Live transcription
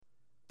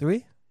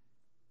3,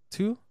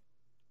 2.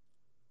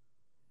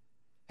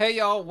 Hey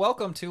y'all,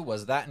 welcome to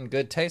Was That in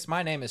Good Taste?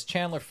 My name is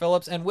Chandler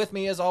Phillips, and with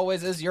me as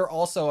always is your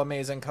also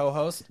amazing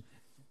co-host,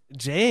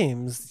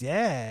 James.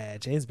 Yeah,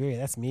 James Berry.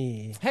 That's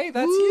me. Hey,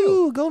 that's Woo,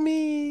 you. Go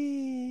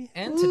me.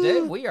 And Woo. today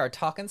we are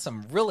talking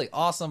some really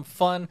awesome,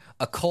 fun,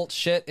 occult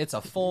shit. It's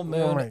a full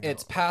moon, my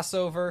it's God.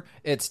 Passover,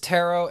 it's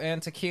tarot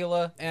and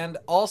tequila, and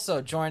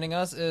also joining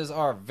us is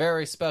our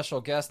very special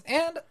guest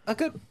and a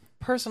good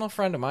personal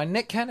friend of mine,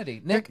 Nick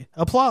Kennedy. Nick,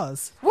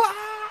 Applause. wow!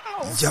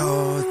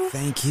 Yo,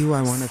 thank you.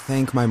 I want to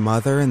thank my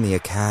mother and the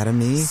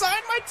academy. Sign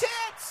my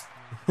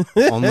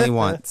tits! Only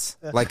once.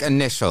 Like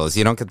initials.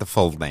 You don't get the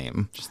full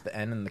name. Just the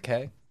N and the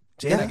K.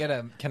 Jane, Can I get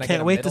a can't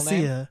middle wait to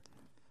see name? you.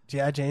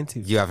 G.I. Jane 2.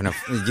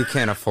 You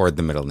can't afford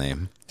the middle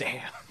name.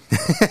 Damn.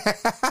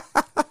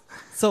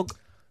 So,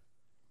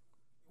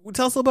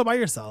 tell us a little bit about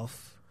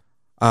yourself.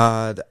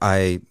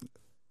 I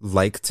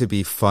like to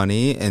be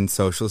funny in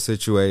social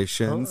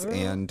situations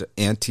and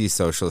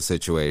anti-social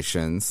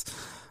situations.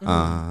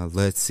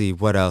 Let's see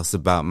what else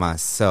about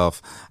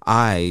myself.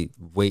 I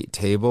wait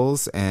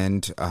tables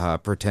and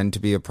pretend to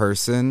be a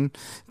person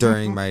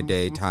during my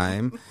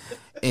daytime.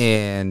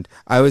 And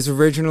I was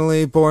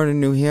originally born in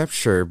New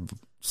Hampshire,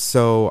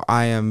 so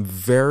I am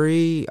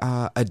very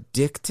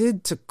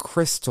addicted to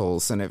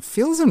crystals, and it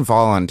feels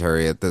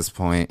involuntary at this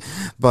point.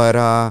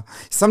 But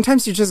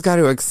sometimes you just got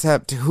to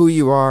accept who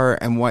you are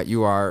and what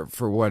you are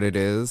for what it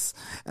is.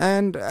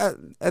 And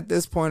at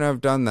this point,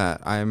 I've done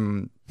that.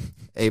 I'm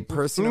a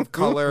person of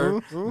color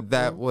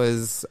that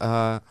was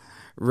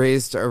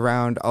raised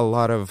around a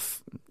lot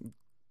of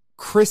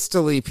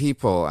crystally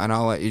people, and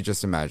I'll let you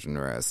just imagine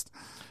the rest.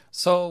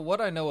 So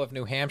what I know of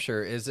New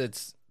Hampshire is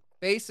it's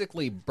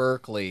basically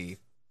Berkeley,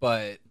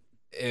 but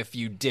if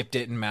you dipped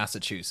it in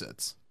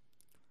Massachusetts.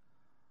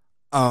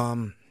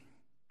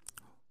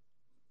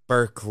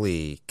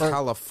 Berkeley,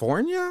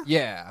 California?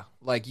 Yeah,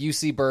 like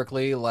UC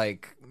Berkeley,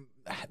 like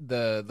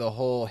the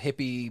whole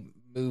hippie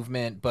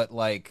movement, but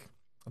like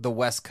the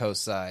West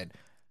Coast side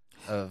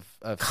of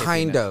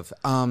Kind hippie-ness.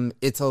 of.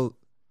 It's a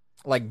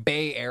Like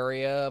Bay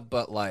Area,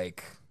 but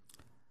like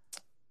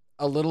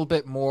a little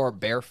bit more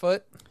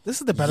barefoot.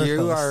 This is the better You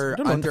coast. are I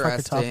don't know what the fuck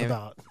you're talking underestimating-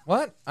 about.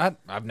 What?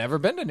 I've never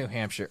been to New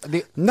Hampshire.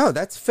 No,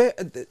 that's fair.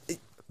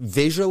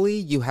 Visually,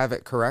 you have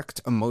it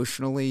correct.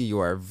 Emotionally, you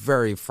are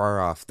very far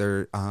off.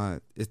 I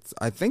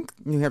think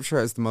New Hampshire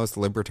has the most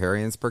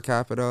libertarians per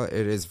capita.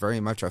 It is very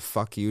much a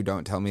 "fuck you,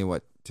 don't tell me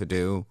what to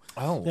do"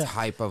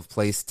 type of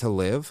place to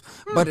live.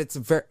 But it's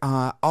very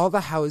all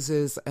the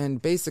houses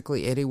and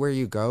basically anywhere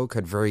you go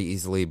could very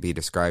easily be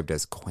described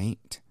as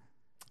quaint.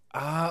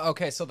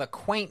 Okay, so the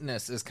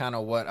quaintness is kind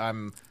of what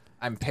I'm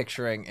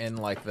picturing in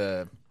like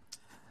the.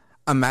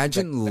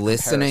 Imagine the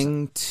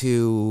listening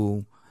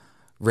to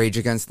Rage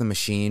Against the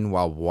Machine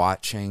while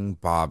watching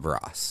Bob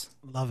Ross.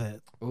 Love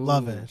it.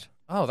 Love it.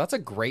 Oh, that's a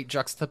great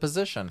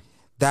juxtaposition.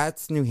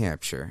 That's New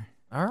Hampshire.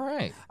 All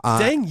right.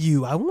 Dang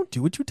you. I won't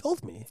do what you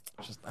told me.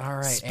 All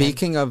right.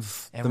 Speaking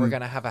of and we're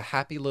gonna have a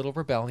happy little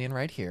rebellion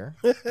right here.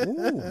 Ooh,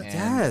 And,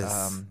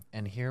 yes.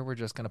 And here we're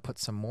just gonna put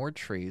some more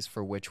trees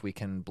for which we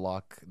can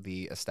block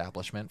the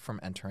establishment from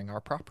entering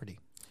our property.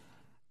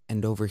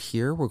 And over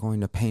here, we're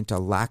going to paint a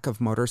lack of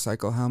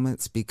motorcycle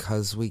helmets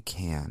because we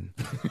can.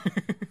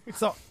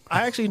 So,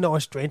 I actually know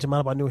a strange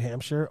amount about New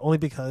Hampshire only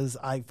because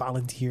I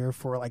volunteer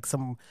for like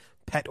some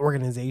pet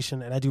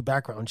organization and I do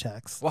background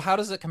checks. Well, how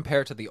does it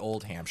compare to the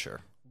old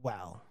Hampshire?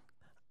 Wow.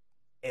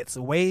 It's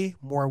way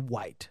more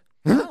white.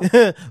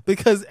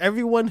 Because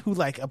everyone who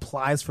like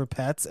applies for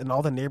pets and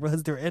all the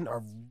neighborhoods they're in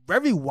are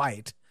very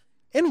white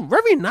and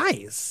very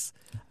nice.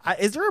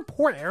 Is there a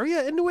poor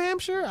area in New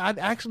Hampshire? I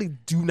actually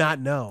do not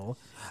know.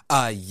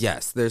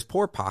 Yes, there's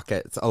poor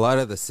pockets. A lot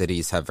of the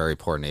cities have very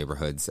poor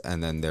neighborhoods,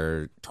 and then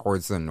they're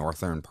towards the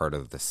northern part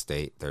of the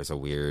state. There's a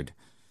weird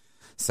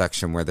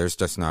section where there's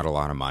just not a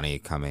lot of money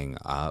coming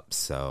up,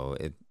 so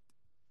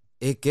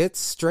it gets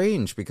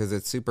strange because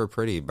it's super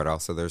pretty, but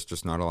also there's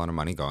just not a lot of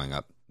money going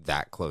up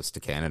that close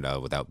to Canada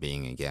without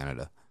being in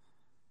Canada.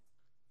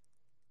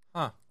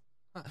 Huh.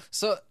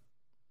 So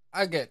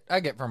I get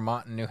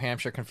Vermont and New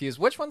Hampshire confused.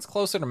 Which one's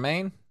closer to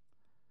Maine?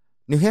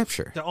 New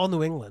Hampshire. They're all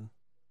New England.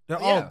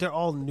 Yeah. They're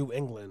all New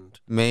England.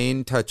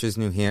 Maine touches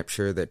New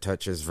Hampshire, that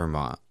touches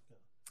Vermont.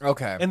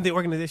 Okay. And the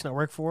organization I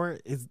work for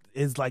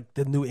is like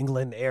the New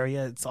England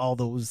area. It's all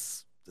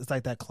those. It's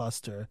like that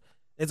cluster.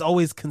 It's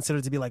always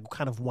considered to be like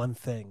kind of one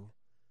thing.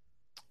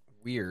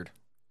 Weird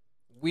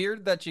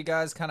that you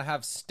guys kind of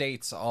have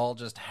states all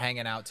just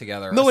hanging out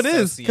together. No, it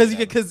is associated.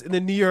 because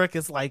in New York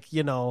it's like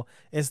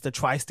it's the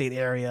tri-state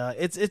area.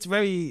 It's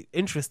very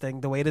interesting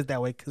the way it is that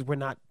way because we're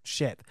not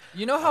shit.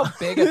 You know how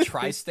big a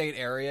tri-state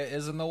area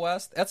is in the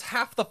West? That's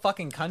half the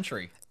fucking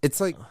country. It's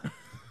like,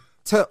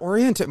 to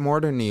orient it more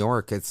to New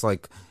York, it's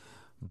like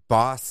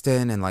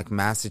Boston and like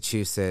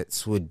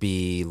Massachusetts would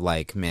be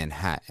like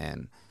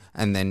Manhattan.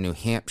 And then New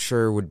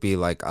Hampshire would be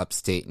like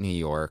upstate New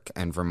York,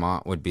 and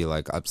Vermont would be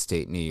like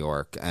upstate New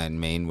York,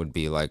 and Maine would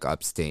be like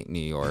upstate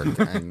New York.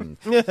 And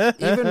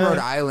even Rhode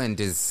Island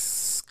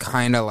is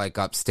kind of like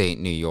upstate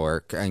New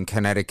York, and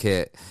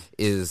Connecticut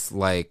is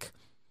like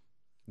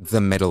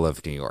the middle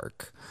of New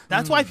York.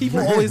 That's why people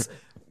always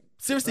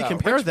seriously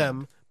compare Richmond.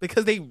 them,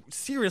 because they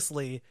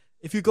seriously,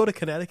 if you go to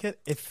Connecticut,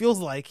 it feels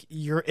like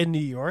you're in New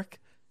York,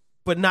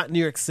 but not New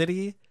York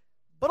City,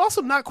 but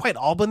also not quite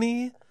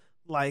Albany.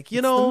 Like, you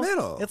It's know, the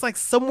middle. it's like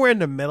somewhere in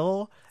the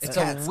middle. It's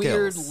Catskills. a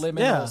weird liminal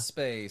Yeah.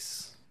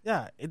 space.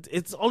 Yeah,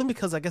 it's only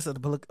because I guess of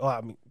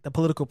the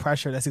political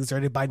pressure that's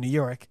exerted by New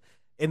York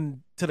into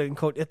the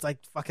quote. It's like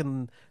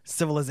fucking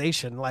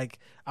civilization. Like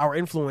our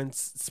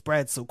influence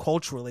spreads so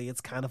culturally,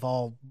 it's kind of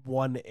all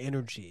one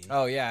energy.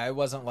 Oh yeah, it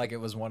wasn't like it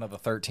was one of the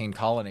 13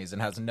 colonies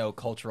and has no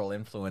cultural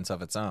influence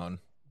of its own.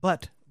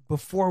 But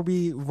before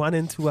we run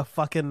into a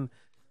fucking,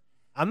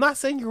 I'm not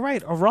saying you're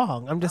right or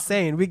wrong. I'm just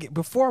saying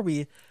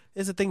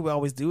it's the thing we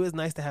always do. It's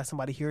nice to have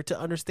somebody here to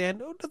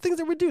understand the things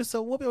that we do.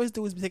 So what we always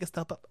do is we take a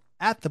step up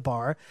at the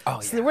bar. Oh,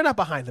 So yeah. we're not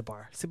behind the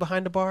bar. See,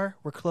 behind the bar,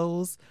 we're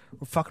closed.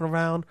 We're fucking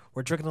around.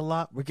 We're drinking a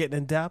lot. We're getting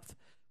in depth.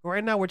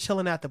 Right now, we're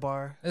chilling at the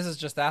bar, This is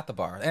just at the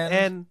bar.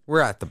 and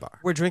We're at the bar.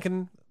 we're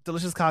drinking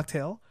delicious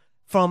cocktail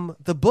from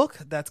the book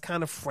that's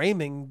kind of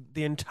framing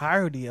the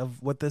entirety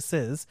of what this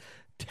is,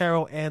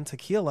 Tarot and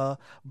Tequila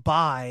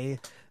by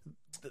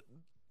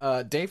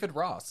David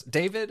Ross.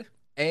 David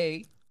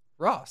A.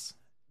 Ross.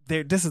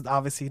 this is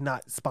obviously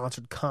not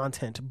sponsored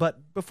content,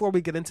 but before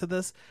we get into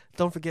this,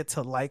 don't forget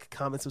to like,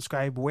 comment,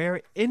 subscribe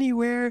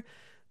anywhere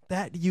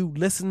that you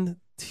listen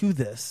to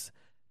this.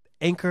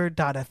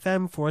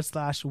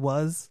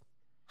 Anchor.fm/was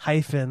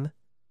hyphen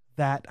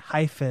that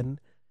hyphen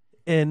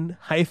in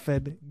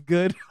hyphen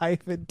good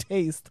hyphen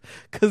taste,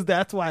 because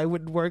that's why it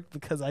wouldn't work,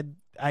 because I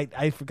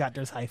forgot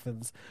there's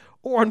hyphens.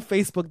 Or on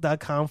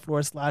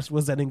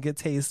Facebook.com/was that in good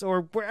taste,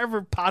 or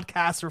wherever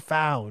podcasts are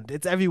found.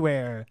 It's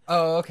everywhere.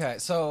 Oh, okay.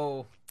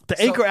 So The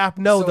Anchor app,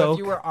 no, so though. if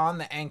you were on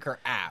the Anchor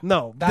app,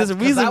 No, that's, there's a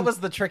 'cause reason. that was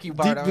the tricky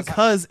part. I was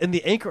Because in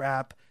the Anchor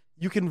app,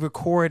 you can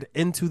record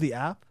into the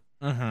app,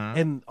 like,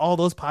 and all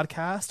those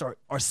podcasts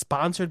are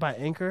sponsored by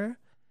Anchor,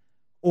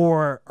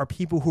 or are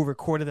people who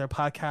recorded their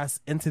podcasts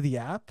into the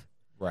app.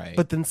 right.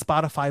 But then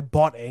Spotify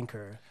bought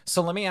Anchor.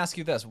 So let me ask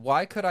you this: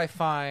 why could I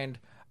find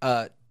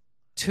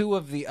two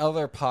of the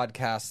other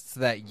podcasts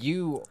that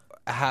you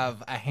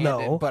have a hand No.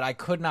 in, but I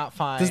could not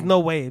find? There's no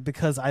way,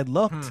 because I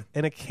looked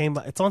and it came.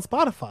 It's on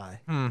Spotify.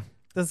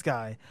 This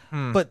guy.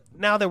 But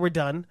now that we're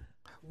done,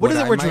 what is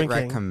it I we're might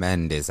drinking?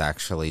 recommend is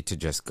actually to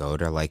just go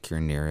to like your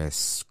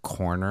nearest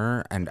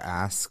corner and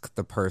ask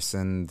the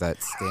person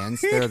that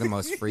stands there the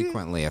most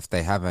frequently if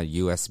they have a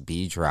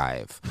USB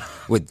drive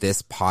with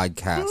this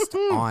podcast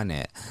on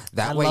it.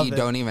 That I way love you it.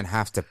 don't even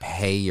have to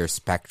pay your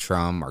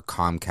Spectrum or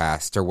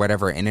Comcast or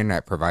whatever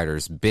internet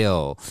provider's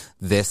bill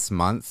this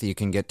month. You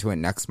can get to it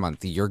next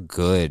month. You're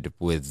good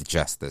with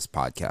just this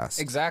podcast.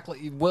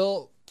 Exactly.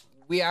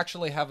 We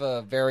actually have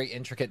a very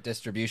intricate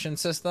distribution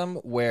system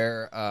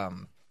where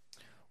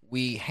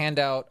we hand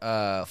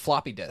out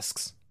floppy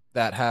disks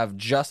that have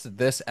just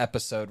this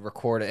episode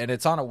recorded, and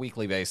it's on a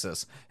weekly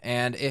basis.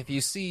 And if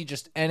you see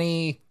just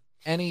any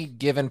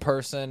given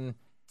person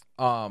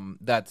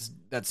that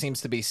seems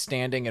to be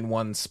standing in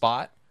one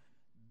spot,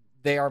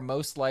 they are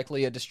most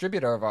likely a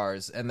distributor of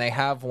ours, and they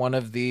have one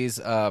of these.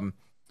 What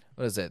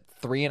is it?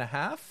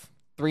 3.5?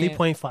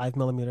 3.5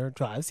 millimeter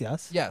drives.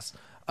 Yes. Yes.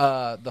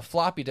 The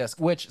floppy disk,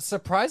 which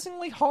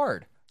surprisingly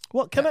hard.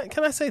 Well, can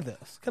I say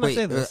this? Can I Wait,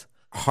 say this?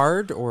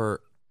 hard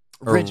or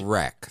Rigid.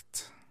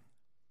 erect?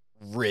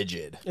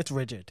 Rigid. It's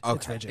rigid. It's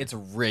Okay. rigid. It's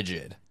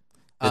rigid.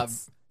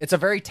 It's- It's a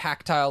very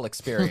tactile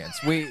experience.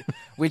 we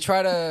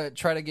try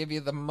to give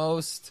you the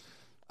most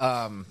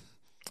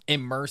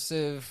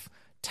immersive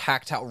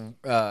tactile.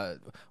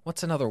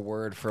 What's another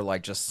word for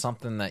like just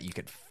something that you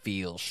could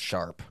feel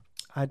sharp?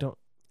 I don't.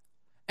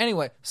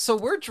 Anyway, so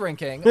we're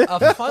drinking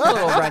a fun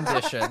little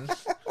rendition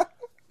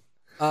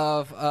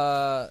of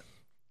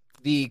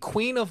the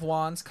Queen of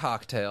Wands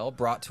cocktail,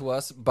 brought to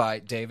us by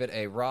David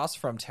A. Ross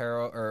from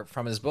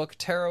his book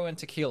Tarot and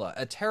Tequila,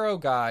 a tarot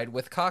guide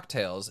with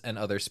cocktails and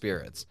other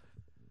spirits.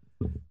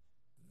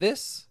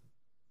 This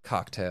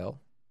cocktail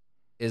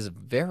is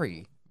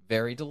very,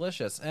 very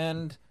delicious,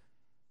 and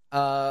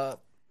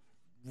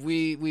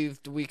we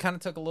kind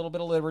of took a little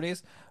bit of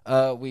liberties.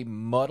 We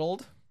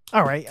muddled,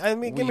 All right. I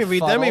mean, let We me read.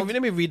 fuddled.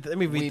 Let me read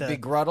we that.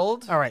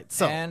 begruddled. All right.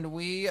 So and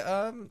we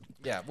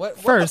yeah.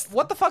 First,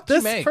 what the fuck do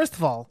you make? First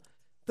of all,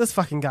 this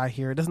fucking guy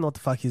here doesn't know what the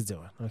fuck he's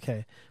doing,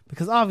 okay?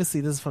 Because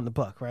obviously this is from the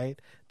book, right?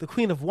 The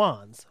Queen of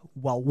Wands.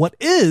 Well, what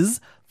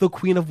is the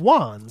Queen of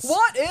Wands?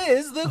 What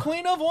is the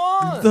Queen of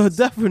Wands? The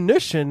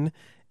definition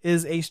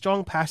is a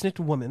strong, passionate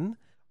woman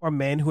or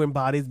man who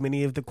embodies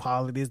many of the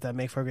qualities that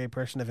make for a great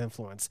person of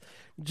influence.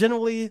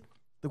 Generally,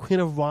 the Queen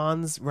of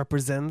Wands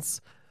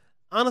represents,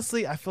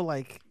 honestly, I feel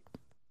like,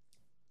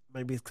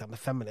 maybe it's 'cause I'm a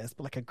feminist,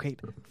 but like a great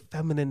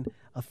feminine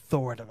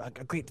authority,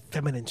 like a great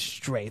feminine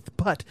strength.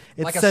 But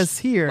it Like says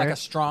here, like a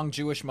strong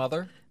Jewish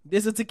mother.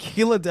 there's a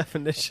tequila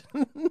definition.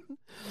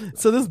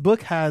 So this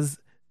book has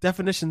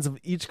definitions of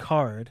each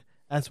card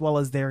as well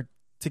as their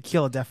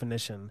tequila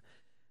definition.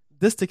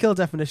 This tequila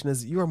definition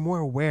is you are more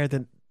aware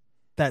that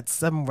that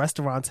some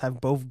restaurants have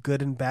both good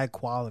and bad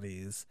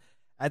qualities.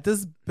 At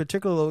this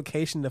particular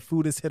location, the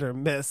food is hit or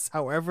miss.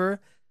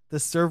 However, the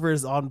server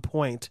is on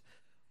point.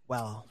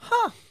 Well,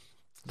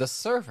 The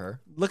server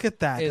look at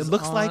that. It is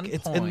looks like on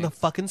it's in the point.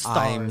 fucking stars.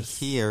 I'm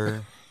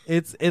here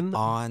It's in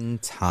on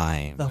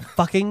time. the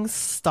fucking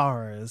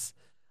stars.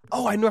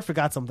 Oh, I knew I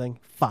forgot something.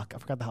 Fuck, I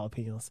forgot the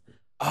jalapenos.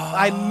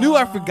 I knew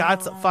I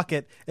forgot. Fuck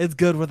it. It's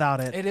good without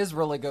it. It is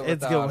really good.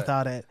 It's good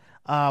without it.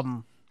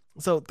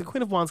 So the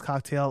Queen of Wands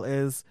cocktail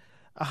is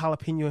a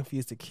jalapeno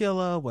infused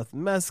tequila with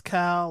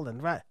mezcal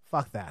and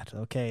fuck that.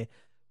 Okay,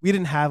 we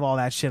didn't have all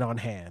that shit on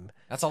hand.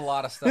 That's a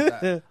lot of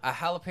stuff. A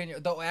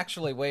jalapeno. Though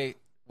actually, wait.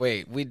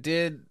 We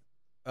did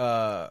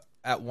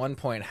at one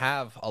point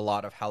have a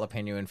lot of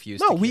jalapeno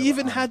infused. No, we tequila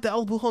even on. had the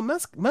El Bujo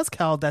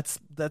mezcal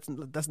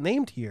that's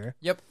named here.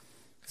 Yep.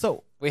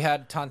 So We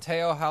had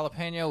Tanteo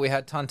jalapeno, we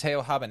had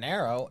Tanteo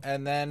habanero,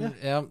 and then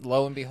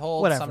lo and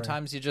behold, Whatever.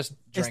 sometimes you just it's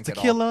drink it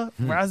all. tequila,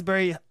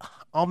 raspberry,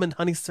 almond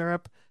honey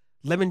syrup,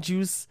 lemon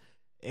juice,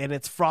 and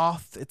it's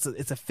froth. It's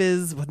a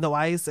fizz with no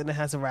ice, and it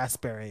has a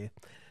raspberry.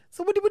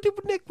 So what do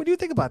Nick? What do you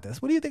think about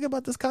this? What do you think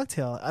about this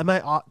cocktail?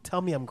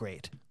 Tell me I'm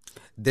great.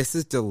 This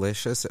is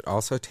delicious. It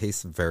also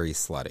tastes very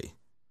slutty.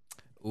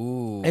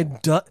 Ooh. I'm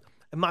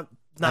not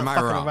Am I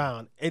fucking wrong?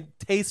 around. It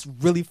tastes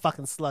really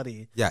fucking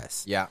slutty.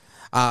 Yes. Yeah.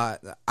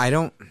 I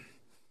don't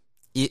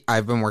eat.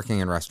 I've been working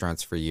in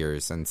restaurants for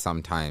years, and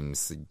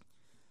sometimes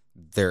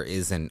there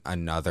isn't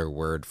another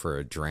word for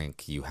a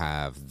drink you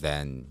have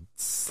than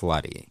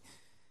slutty.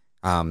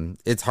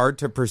 It's hard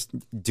to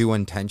do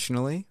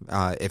intentionally.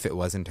 If it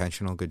was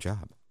intentional, good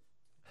job.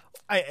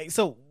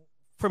 So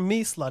for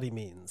me, slutty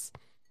means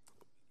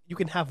you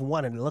can have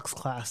one and it looks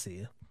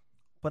classy,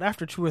 but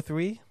after two or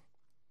three,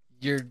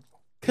 You're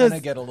 'Cause-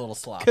 gonna get a little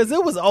sloppy. because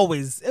it was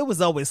always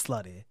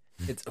slutty.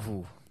 It's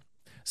ooh.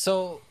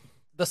 So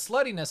the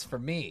sluttiness for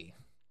me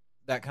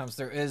that comes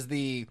through is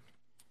the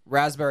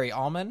raspberry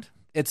almond.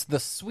 It's the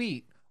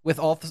sweet with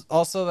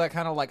also that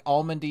kind of like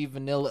almondy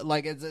vanilla.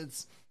 Like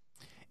it's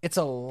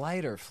a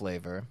lighter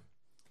flavor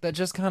that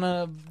just kind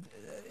of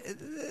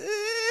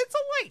it's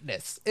a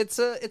lightness. It's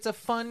a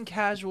fun,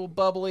 casual,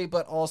 bubbly,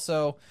 but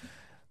also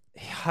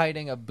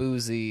hiding a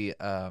boozy.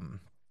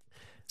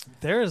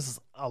 There's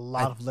a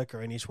lot of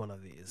liquor in each one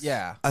of these.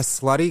 Yeah. A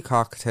slutty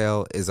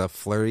cocktail is a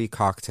flirty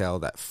cocktail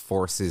that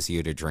forces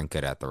you to drink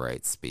it at the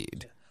right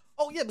speed.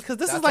 Oh yeah, because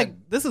this That's is like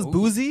like- this is ooh.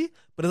 boozy,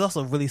 but it's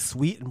also really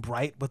sweet and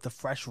bright with the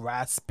fresh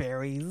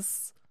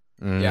raspberries.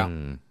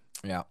 Mm.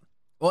 Yeah.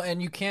 Well,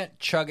 and you can't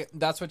chug it.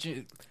 That's what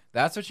you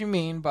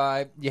mean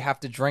by you have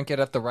to drink it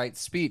at the right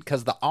speed,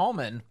 because the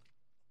almond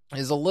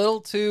is a little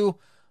too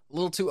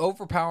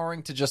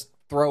overpowering to just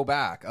throw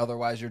back.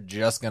 Otherwise, you're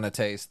just gonna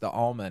taste the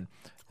almond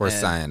Or And-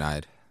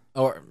 cyanide.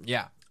 or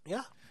yeah,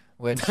 Yeah.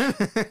 which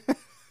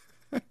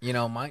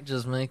might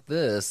just make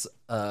this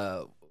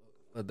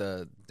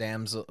the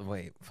damsel.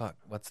 Wait, fuck.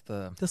 What's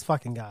the? This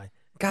fucking guy.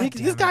 God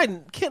This damn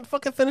guy can't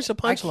fucking finish a I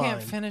punchline.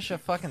 can't finish a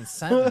fucking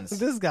sentence.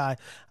 This guy.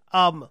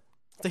 So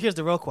here's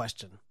the real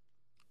question: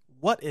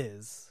 what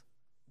is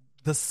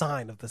the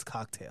sign of this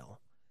cocktail?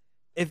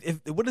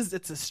 If what is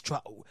its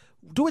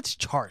do its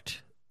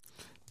chart?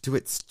 Do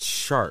its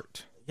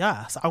chart.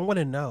 Yes, I want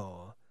to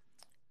know.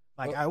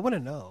 Like I want to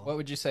know. What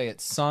would you say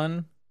its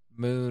sun,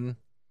 moon,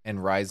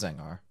 and rising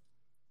are?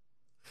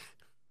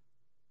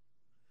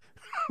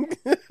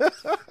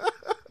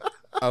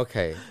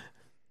 Okay.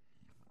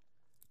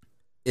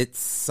 Its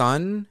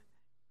son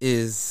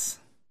is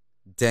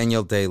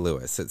Daniel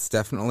Day-Lewis. It's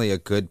definitely a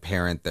good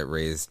parent that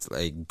raised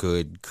a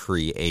good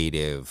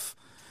creative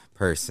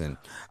person.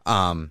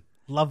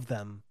 Love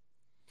them.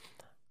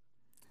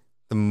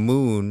 The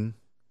moon,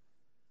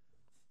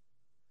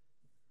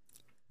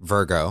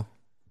 Virgo.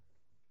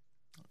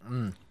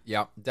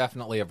 Yeah,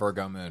 definitely a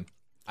Virgo moon.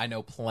 I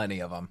know plenty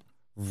of them.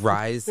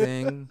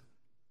 Rising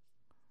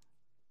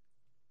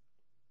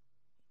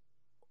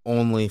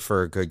only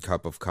for a good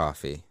cup of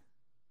coffee.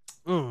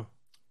 Mm.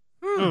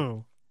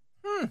 Mm.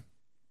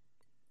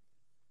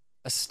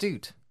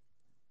 Astute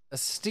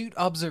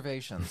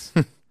observations.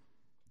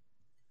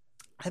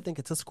 I think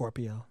it's a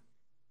Scorpio.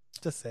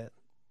 Just it.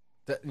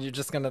 You're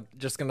just gonna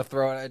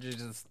throw it at you,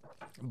 just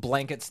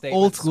blanket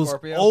statement.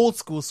 Scorpio. Old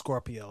school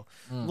Scorpio.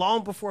 Mm.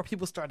 Long before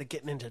people started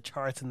getting into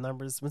charts and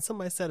numbers, when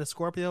somebody said a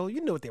Scorpio,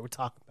 you knew what they were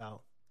talking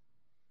about.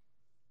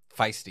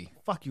 Feisty,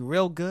 Fuck you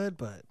real good,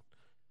 but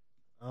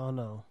I don't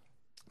know.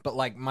 but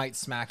like might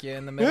smack you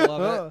in the middle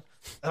of it.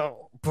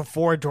 Oh,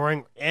 before,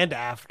 during, and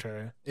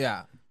after.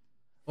 Yeah.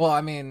 Well,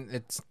 I mean,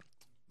 it's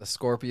the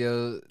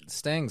Scorpio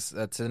stings.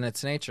 That's in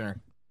its nature.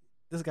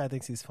 This guy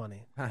thinks he's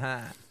funny.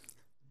 Haha.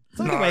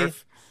 So anyway,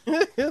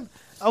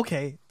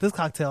 okay, this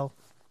cocktail.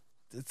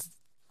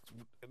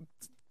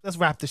 Let's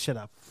wrap this shit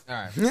up. All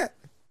right.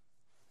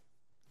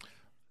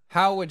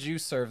 How would you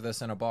serve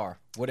this in a bar?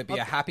 Would it be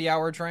a happy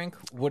hour drink?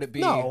 Would it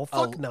be No,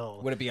 fuck no.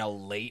 Would it be a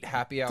late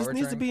happy hour This drink?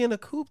 needs to be in a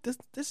coupe.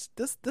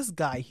 This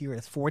guy here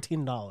is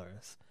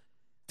 $14.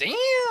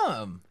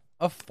 Damn,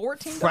 a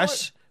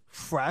 $14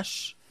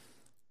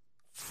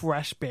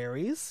 Fresh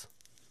berries,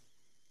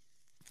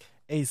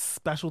 a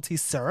specialty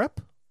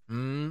syrup,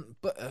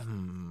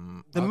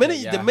 The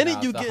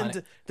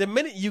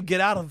minute you get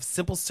out of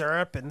simple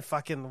syrup and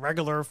fucking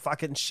regular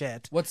fucking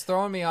shit. What's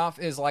throwing me off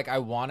is like I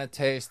want to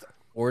taste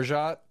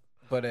orgeat,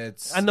 but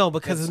it's I know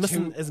because it's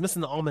too,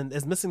 missing the almond,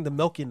 it's missing the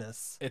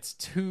milkiness. It's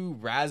too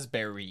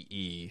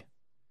raspberry-y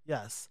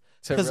Yes.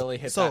 to really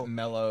hit that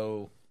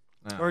mellow.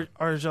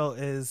 Orgeat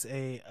is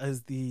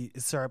the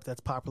syrup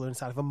that's popular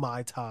inside of a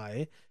Mai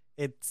Tai.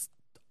 It's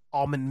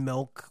almond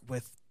milk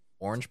with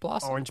orange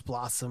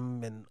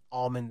blossom and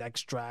almond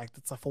extract.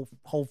 It's a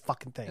whole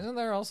fucking thing. Isn't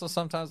there also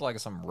sometimes like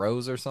some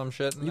rose or some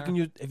shit in you there? can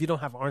use, if you don't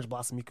have orange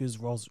blossom, you can use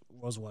rose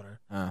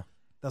water. Oh.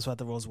 That's what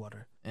the rose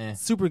water. Eh.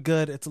 Super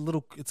good. It's a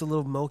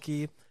little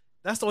milky.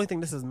 That's the only thing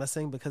this is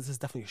missing because it's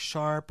definitely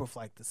sharp with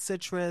like the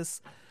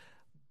citrus.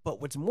 But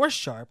what's more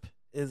sharp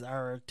is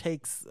our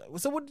takes.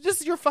 So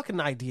this is your fucking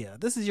idea.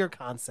 This is your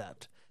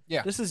concept.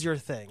 Yeah. This is your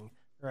thing,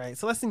 right?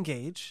 So let's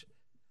engage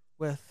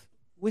with.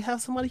 We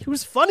have somebody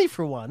who's funny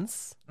for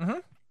once. Mm-hmm.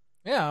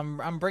 Yeah,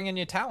 I'm bringing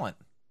you talent.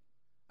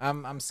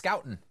 I'm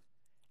scouting.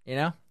 You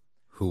know.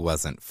 Who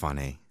wasn't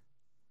funny?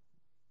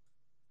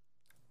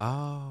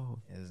 Oh,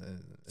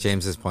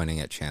 James is pointing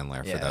at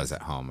Chandler for those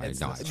at home.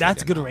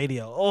 That's good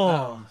radio.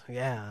 Oh,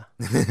 yeah.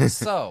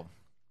 So,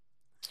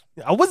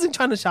 I wasn't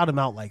trying to shout him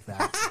out like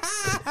that.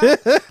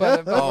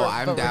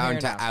 I'm down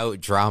to out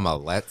drama.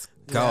 Let's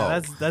go.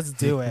 Yeah, let's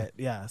do it.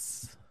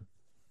 Yes.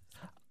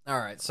 All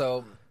right.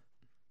 So,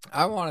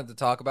 I wanted to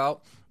talk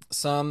about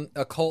some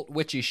occult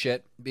witchy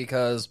shit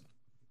because,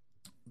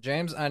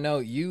 James, I know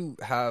you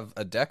have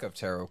a deck of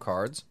tarot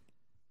cards,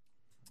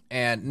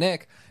 and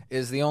Nick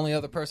is the only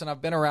other person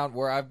I've been around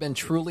where I've been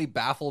truly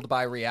baffled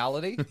by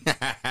reality.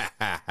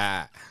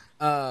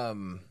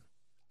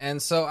 And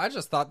so I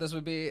just thought this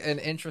would be an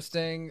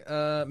interesting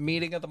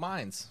meeting of the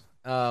minds.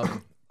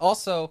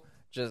 Also,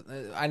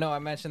 I know I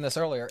mentioned this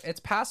earlier. It's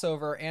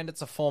Passover and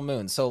it's a full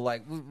moon, so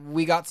like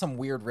we got some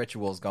weird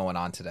rituals going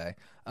on today.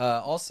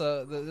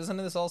 Also, isn't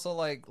this also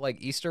like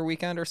Easter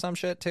weekend or some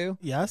shit too?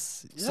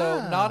 Yes. Yeah.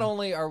 So not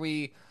only are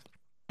we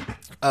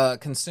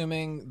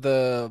consuming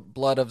the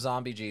blood of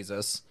zombie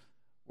Jesus,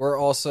 we're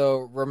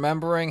also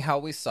remembering how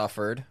we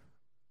suffered,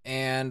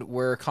 and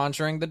we're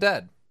conjuring the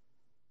dead,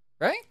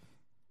 right?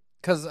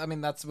 Because I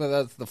mean that's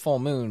the full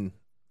moon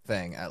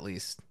thing, at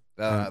least.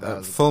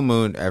 Full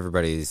moon,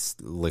 everybody's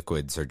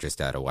liquids are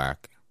just out of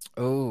whack.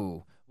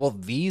 Oh, well,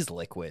 these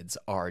liquids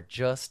are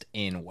just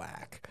in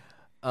whack.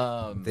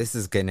 This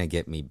is gonna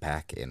get me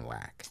back in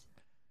whack.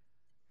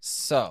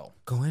 So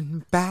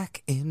going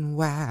back in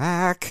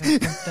whack.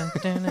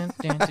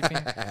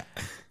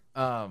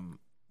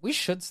 We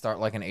should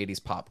start like an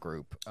 80s pop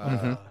group.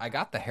 I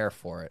got the hair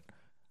for it.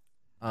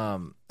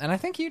 And I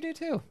think you do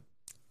too.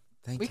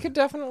 We could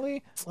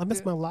definitely. I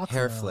miss my locks.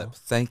 Hair now. flip.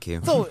 Thank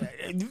you. So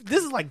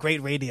this is like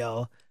great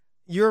radio.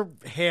 Your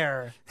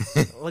hair,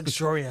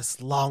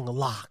 luxurious long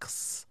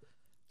locks.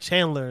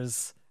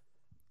 Chandler's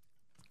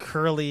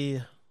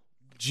curly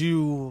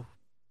Jew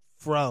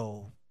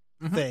fro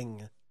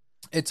thing.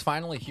 It's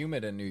finally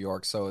humid in New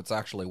York, so it's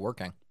actually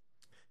working.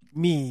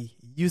 Me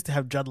used to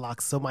have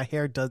dreadlocks, so my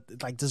hair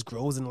just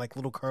grows in like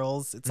little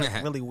curls. It's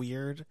like really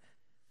weird.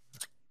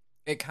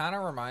 It kind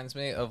of reminds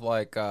me of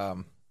like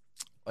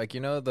you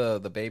know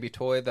the baby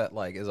toy that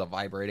like is a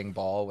vibrating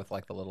ball with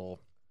like the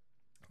little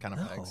kind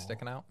of pegs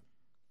sticking out.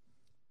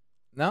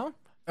 No?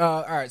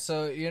 All right.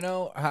 So you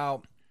know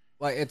how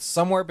like it's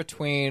somewhere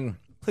between.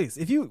 Please,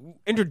 if you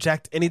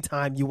interject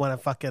anytime you want to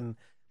fucking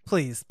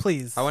please.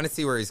 I want to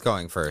see where he's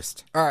going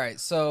first. All right.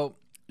 So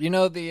you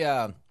know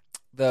the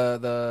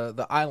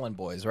Island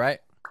Boys, right?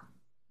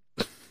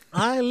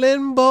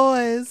 Island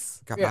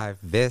Boys. Got my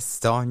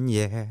vest on,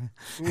 yeah.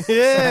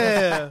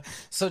 Yeah.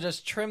 So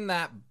just trim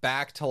that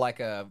back to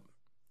like a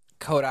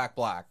Kodak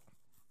black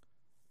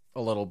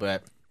a little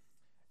bit.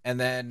 And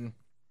then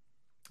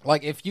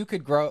like if you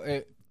grow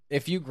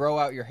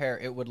out your hair,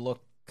 it would look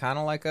kind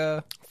of like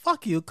a...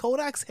 Fuck you.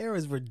 Kodak's hair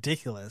is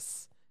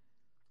ridiculous.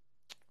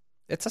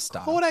 It's a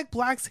style. Kodak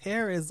Black's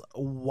hair is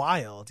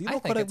wild. Do you know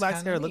what Kodak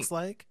Black's hair looks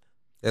like?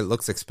 It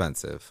looks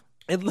expensive.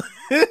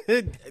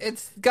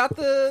 It's got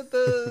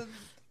the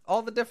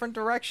all the different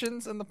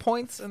directions and the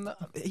points and the.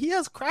 He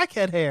has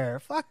crackhead hair.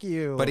 Fuck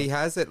you. But he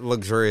has it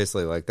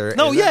luxuriously, like there.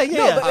 No, yeah,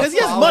 because he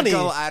has money.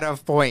 Out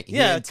of point.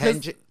 Yeah,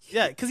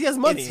 because he has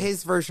money. It's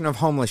his version of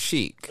homeless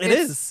chic. It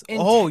is.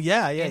 Oh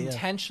yeah.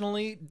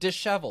 Intentionally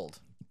disheveled.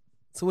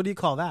 So what do you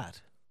call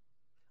that?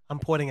 I'm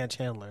pointing at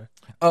Chandler.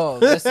 Oh,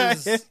 this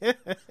is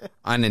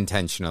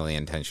intentionally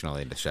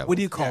disheveled. What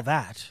do you call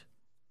that?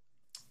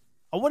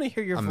 I want to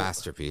hear your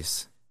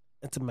masterpiece.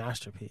 It's a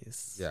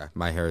masterpiece. Yeah,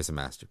 my hair is a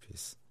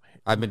masterpiece.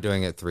 I've been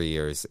doing it 3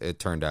 years. It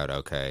turned out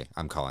okay.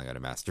 I'm calling it a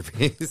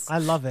masterpiece. I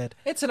love it.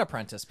 It's an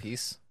apprentice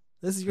piece.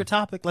 This is your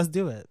topic. Let's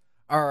do it.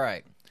 All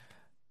right.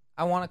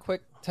 I want to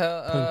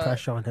putting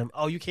pressure on him.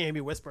 Oh, you can't hear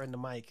me whisper in the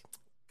mic.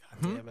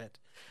 God damn it.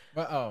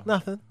 Uh-oh.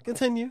 Nothing.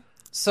 Continue.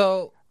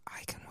 So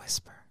I can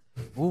whisper.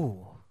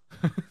 Ooh.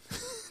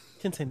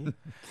 Continue.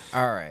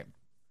 All right.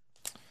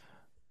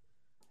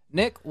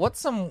 Nick, what's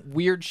some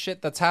weird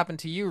shit that's happened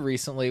to you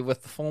recently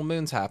with the full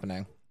moons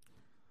happening?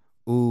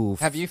 Ooh,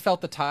 Have you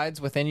felt the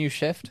tides within you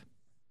shift?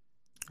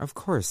 of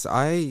course.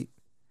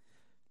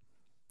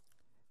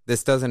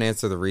 This doesn't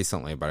answer the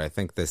recently, but I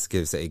think this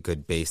gives a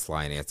good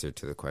baseline answer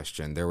to the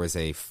question. There was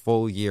a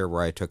full year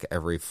where I took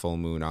every full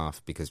moon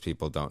off because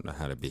people don't know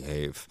how to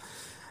behave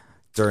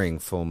during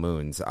full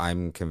moons.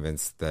 I'm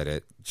convinced that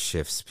it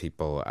shifts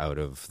people out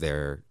of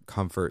their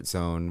comfort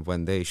zone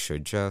when they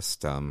should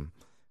just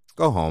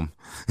go home.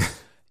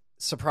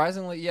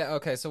 Surprisingly, yeah.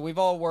 Okay, so we've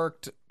all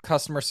worked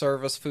customer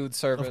service, food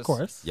service, Of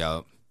course.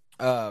 Yup.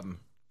 um,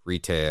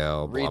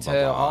 Retail, blah,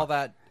 retail, blah,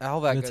 blah.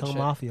 all that good Retail shit.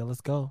 Mafia,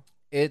 let's go.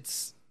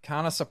 It's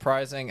kind of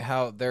surprising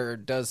how there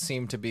does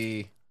seem to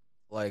be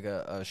like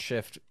a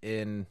shift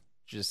in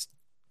just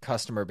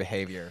customer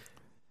behavior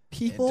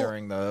People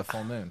during the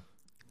full moon.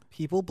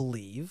 people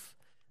believe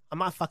I'm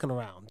not fucking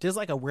around. There's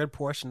like a weird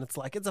portion. It's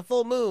like it's a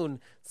full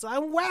moon, so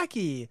I'm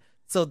wacky.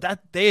 So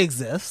that they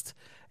exist,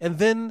 and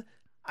then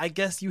I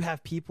guess you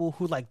have people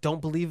who like don't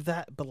believe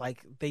that, but like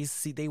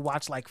they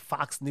watch like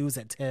Fox News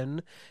at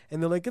 10,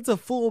 and they're like, it's a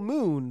full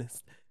moon.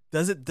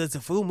 Does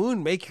a full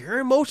moon make your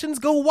emotions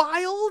go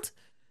wild?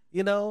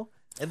 You know.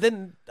 And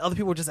then other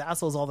people are just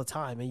assholes all the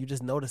time, and you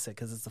just notice it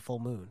because it's a full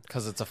moon.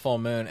 Because it's a full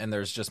moon and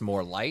there's just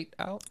more light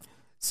out.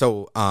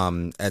 So,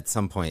 at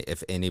some point,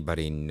 if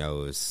anybody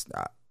knows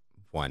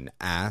one,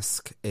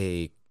 ask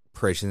a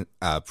prison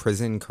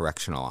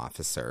correctional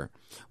officer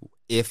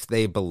if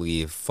they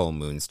believe full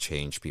moons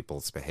change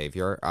people's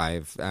behavior.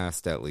 I've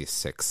asked at least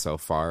 6 so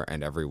far,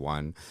 and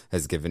everyone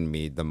has given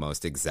me the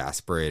most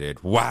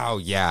exasperated, wow,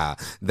 yeah,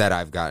 that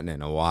I've gotten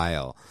in a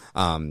while.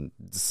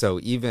 So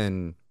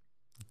even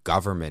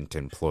government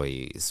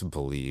employees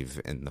believe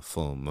in the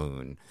full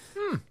moon.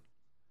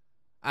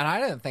 And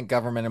I didn't think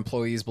government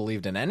employees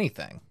believed in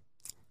anything.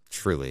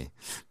 Truly.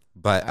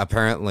 But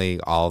apparently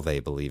all they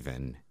believe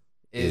in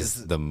is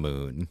Is the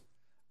moon.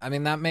 I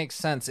mean, that makes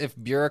sense. If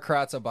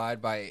bureaucrats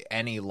abide by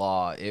any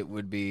law, it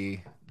would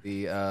be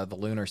the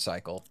lunar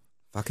cycle.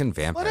 Fucking But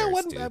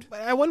vampires, dude.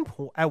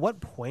 at what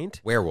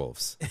point?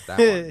 Werewolves.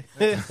 That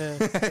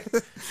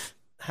one.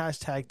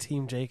 Hashtag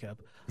Team Jacob.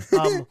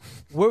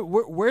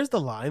 Where's the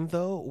line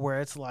though, where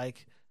it's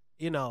like,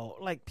 you know,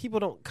 like people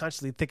don't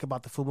consciously think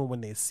about the full moon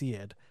when they see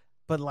it,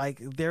 but like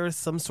there is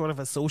some sort of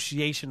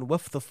association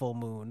with the full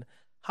moon.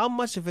 How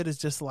much of it is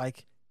just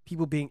like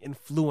people being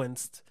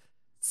influenced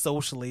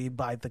socially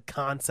by the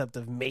concept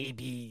of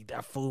maybe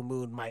that full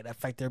moon might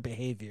affect their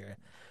behavior?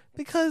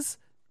 Because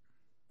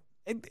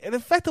it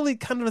effectively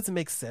kind of doesn't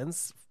make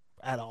sense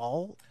at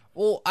all.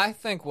 Well, I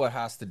think what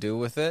has to do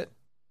with it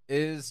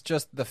is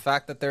just the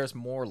fact that there's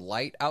more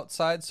light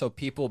outside, so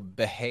people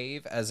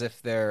behave as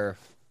if they're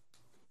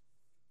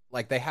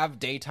like they have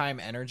daytime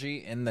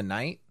energy in the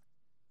night.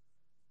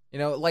 You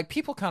know, like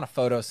people kind of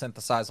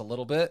photosynthesize a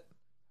little bit,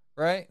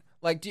 right?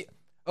 Like,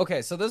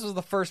 okay, so this was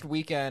the first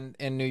weekend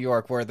in New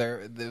York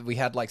where we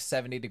had like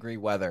 70-degree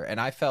weather, and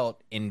I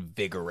felt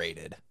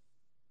invigorated.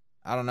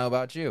 I don't know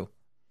about you,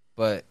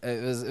 but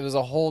it was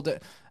a whole.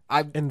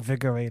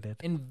 Invigorated.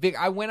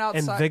 I went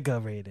outside.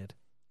 Invigorated.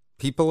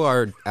 People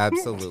are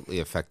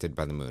absolutely affected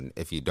by the moon.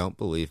 If you don't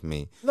believe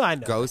me, No, I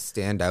know. go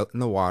stand out in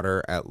the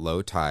water at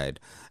low tide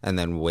and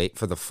then wait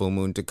for the full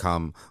moon to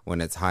come when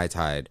it's high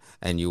tide,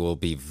 and you will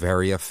be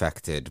very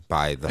affected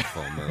by the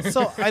full moon.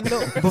 So I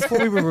know before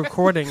we were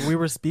recording, we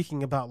were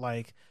speaking about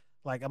like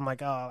I'm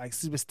like, oh, like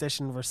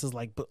superstition versus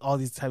like all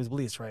these types of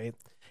beliefs, right?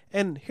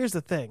 And here's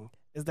the thing: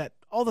 is that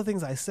all the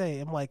things I say,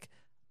 I'm like,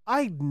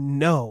 I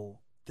know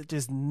that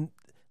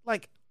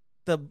like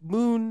the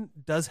moon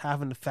does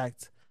have an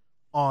effect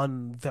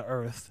on the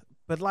earth,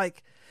 but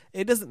like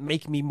it doesn't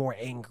make me more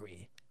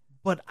angry.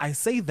 But I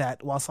say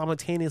that while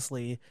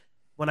simultaneously,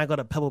 when I go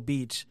to Pebble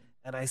Beach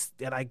and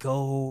I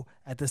go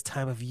at this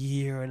time of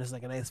year and it's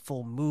like a nice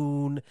full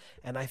moon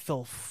and I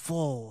feel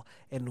full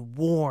and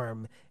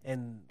warm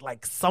and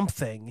like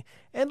something,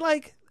 and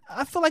like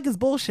I feel like it's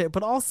bullshit,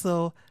 but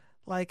also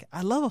like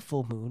I love a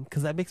full moon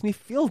because that makes me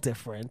feel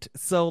different.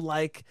 So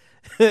like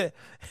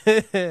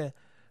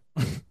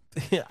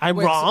I'm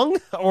Wait, wrong,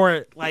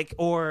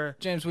 or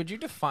James, would you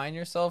define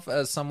yourself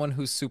as someone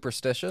who's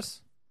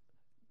superstitious?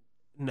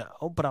 no,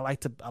 but I like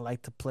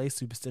to play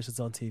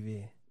superstitions on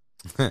TV.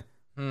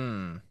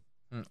 All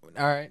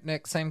right,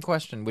 Nick, same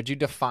question. Would you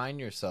define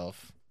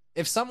yourself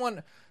if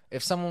someone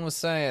was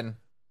saying,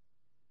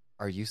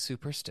 "Are you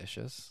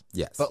superstitious?"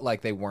 Yes. But like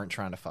they weren't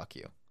trying to fuck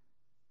you.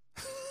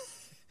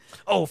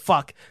 Oh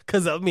fuck!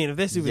 Because I mean, if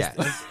they're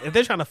Yes. if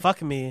they're trying to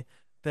fuck me,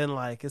 then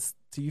like,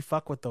 do you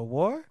fuck with the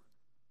war?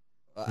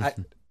 I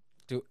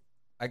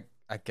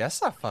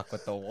guess I fuck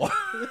with the war.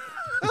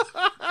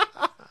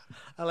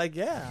 I like,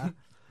 yeah.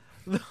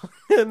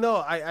 No,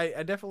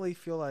 I definitely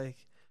feel like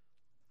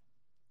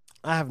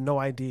I have no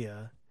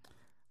idea.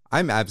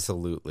 I'm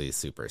absolutely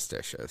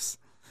superstitious.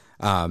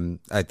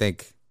 I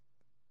think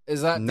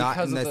Is that not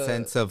because in of the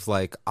sense of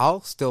like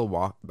I'll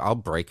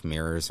break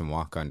mirrors and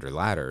walk under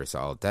ladders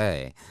all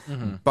day,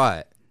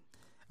 but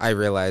I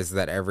realize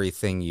that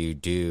everything you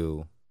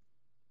do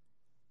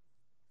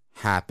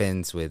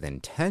happens with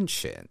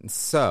intention.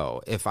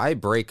 So if I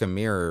break a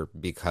mirror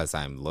because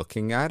I'm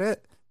looking at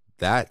it,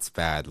 that's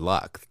bad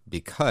luck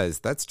because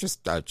that's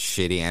just a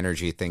shitty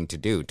energy thing to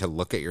do, to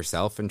look at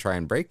yourself and try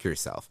and break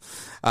yourself.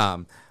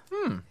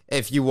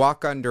 If you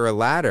walk under a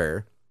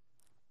ladder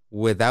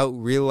without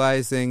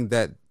realizing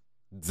that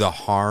the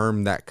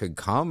harm that could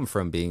come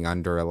from being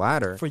under a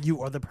ladder For you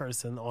or the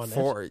person on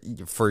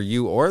it. for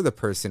you or the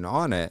person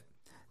on it,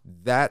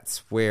 that's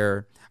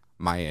where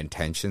my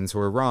intentions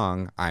were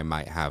wrong. I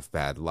might have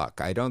bad luck.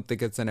 I don't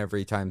think it's an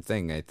every time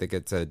thing. I think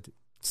it's a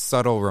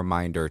subtle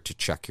reminder to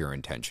check your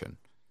intention.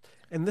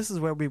 And this is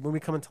where when we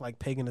come into like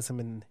paganism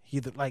and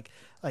heathen, like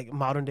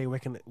modern day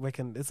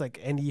Wiccan, it's like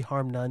any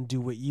harm none,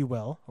 do what ye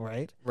will,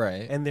 right?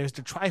 Right. And there's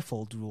the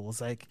trifold rules,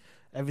 like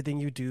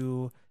everything you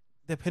do,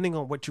 depending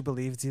on what you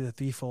believe, it's either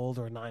threefold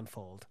or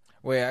ninefold.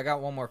 Wait, I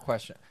got one more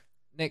question.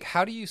 Nick,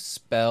 how do you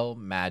spell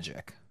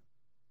magic?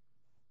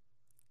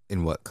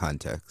 In what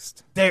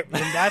context? There,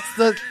 and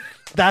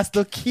that's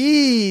the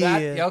key.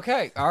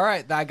 Okay, all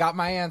right, I got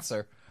my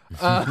answer.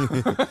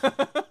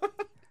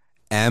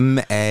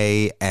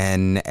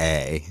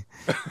 MANA.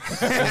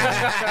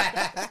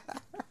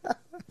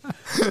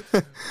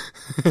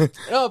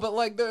 No, but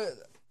like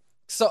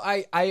so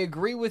I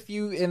agree with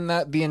you in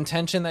that the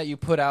intention that you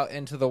put out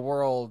into the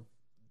world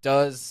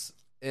does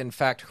in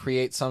fact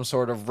create some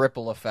sort of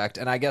ripple effect,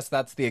 and I guess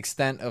that's the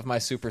extent of my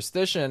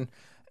superstition,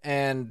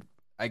 and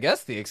I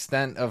guess the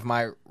extent of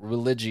my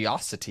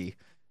religiosity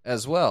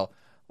as well.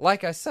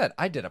 Like I said,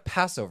 I did a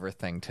Passover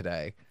thing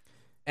today,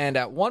 and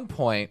at one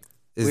point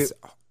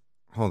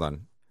Hold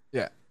on.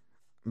 yeah.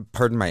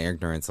 Pardon my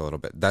ignorance a little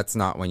bit. That's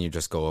not when you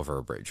just go over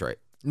a bridge, right?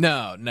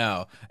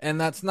 No. And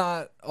that's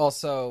not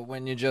also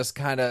when you just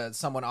kind of,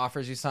 someone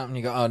offers you something,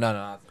 you go, oh,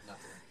 no.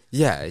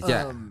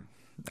 Yeah.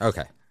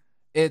 Okay.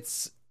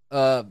 It's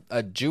a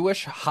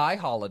Jewish high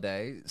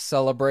holiday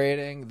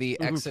celebrating the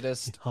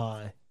Exodus.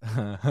 Hi.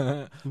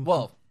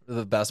 Well,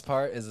 the best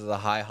part is a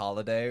high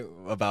holiday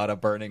about a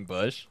burning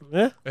bush.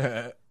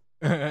 Yeah.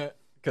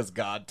 Because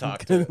God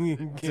talked to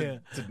Yeah.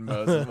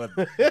 Moses with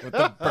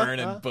the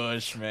burning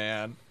bush,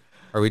 man.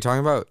 Are we talking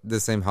about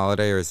the same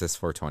holiday or is this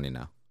 420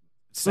 now?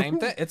 Same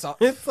thing. It's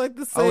It's like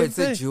the same It's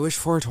thing. a Jewish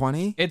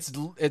 420?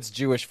 it's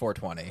Jewish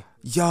 420.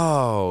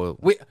 Yo.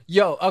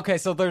 Okay,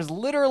 so there's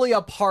literally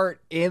a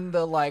part in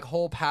the like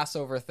whole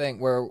Passover thing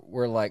where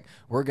we're like,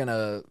 we're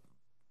gonna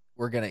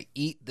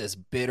eat this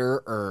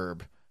bitter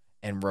herb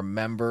and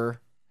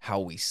remember how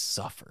we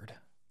suffered.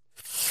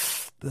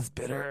 This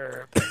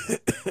bitter.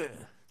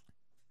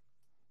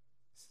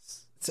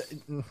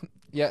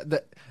 Yeah,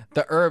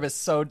 the herb is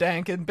so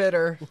dank and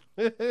bitter.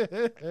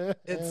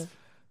 It's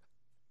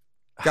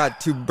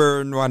Got to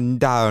burn one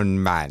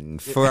down, man,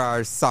 for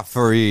our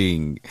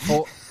suffering.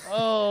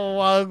 Oh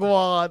my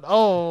god.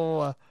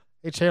 Oh.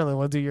 Hey, Chamberlain,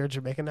 want to do your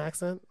Jamaican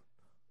accent?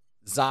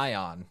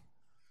 Zion.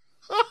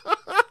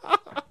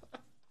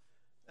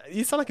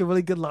 You sound like a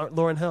really good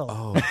Lauryn Hill.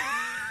 Oh.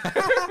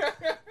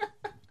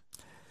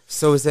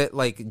 So is it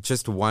like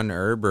just one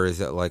herb or is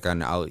it like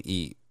I'll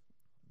eat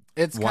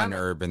It's one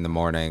herb in the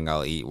morning,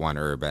 I'll eat one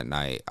herb at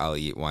night, I'll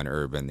eat one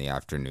herb in the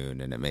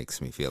afternoon, and it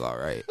makes me feel all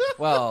right.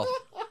 Well,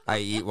 I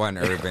eat one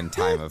herb in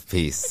time of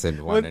peace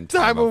and one When in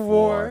time of war.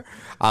 war.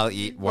 I'll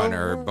eat one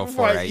herb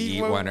before I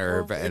eat one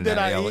herb, and then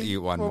I'll eat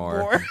one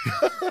more.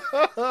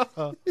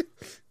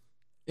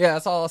 yeah,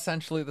 it's all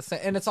essentially the same,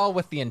 and it's all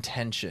with the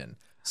intention.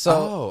 So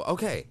Oh,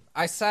 okay.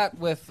 I sat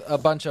with a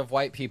bunch of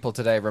white people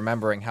today,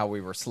 remembering how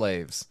we were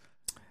slaves,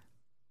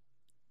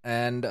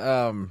 and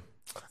I do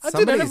that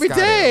Somebody's every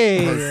gotta-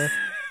 day.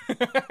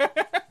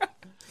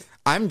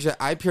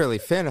 I purely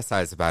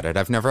fantasize about it.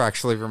 I've never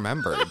actually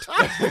remembered.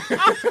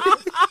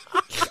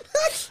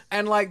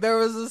 and like there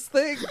was this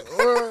thing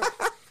where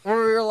we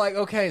were like,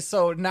 okay,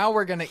 so now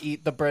we're gonna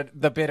eat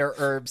the bitter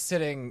herb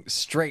sitting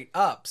straight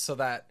up, so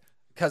that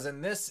because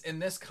in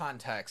this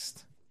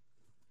context,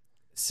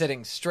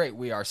 sitting straight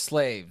we are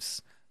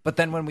slaves, but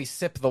then when we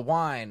sip the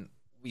wine,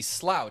 we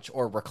slouch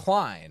or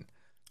recline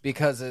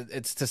because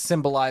it's to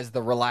symbolize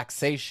the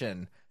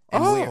relaxation.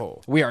 And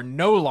we are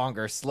no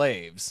longer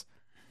slaves.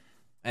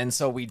 And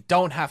so we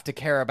don't have to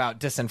care about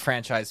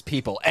disenfranchised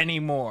people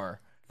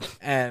anymore.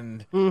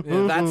 And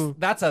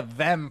that's a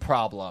them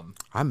problem.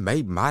 I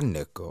made my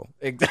nickel.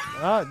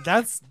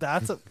 That's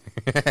a.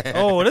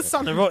 Oh, this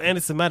sounding real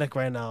anti-Semitic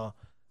right now.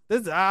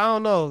 This I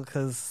don't know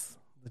because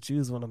the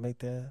Jews want to make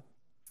that.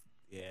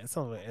 Yeah, it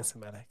sounds real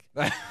anti-Semitic.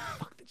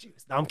 Fuck the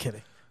Jews. No, I'm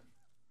kidding.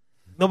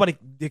 Nobody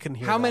they couldn't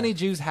hear. How that. many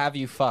Jews have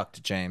you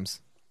fucked, James?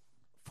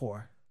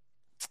 4.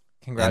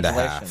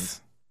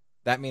 Congratulations.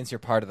 That means you're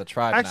part of the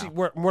tribe Actually, now.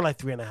 we're more like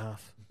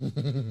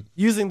 3.5.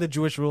 Using the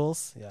Jewish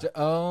rules. Yeah.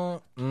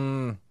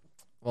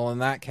 Well, in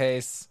that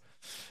case,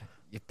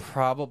 you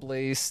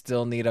probably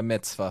still need a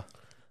mitzvah.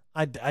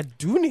 I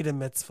do need a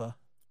mitzvah.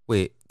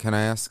 Wait, can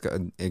I ask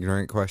an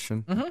ignorant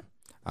question?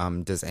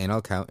 Mm-hmm. Does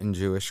anal count in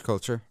Jewish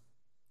culture?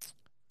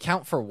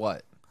 Count for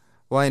what?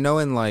 Well, I know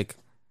in like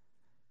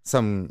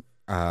some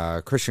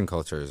Christian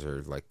cultures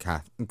or like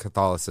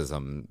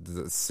Catholicism,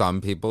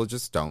 some people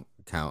just don't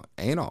count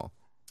anal.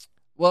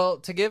 Well,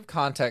 to give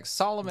context,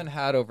 Solomon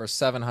had over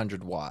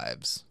 700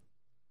 wives.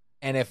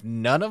 And if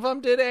none of them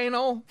did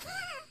anal,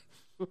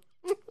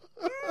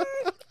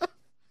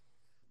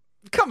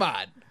 Come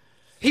on.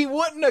 He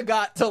wouldn't have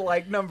got to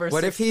like number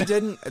What 6. if he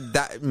didn't?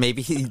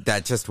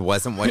 That just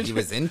wasn't what he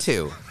was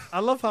into. I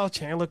love how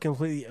Chandler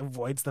completely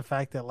avoids the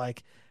fact that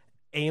like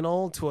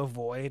anal to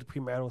avoid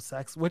premarital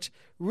sex, which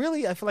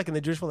really I feel like in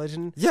the Jewish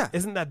religion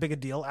isn't that big a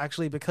deal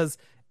actually, because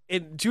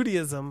in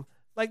Judaism,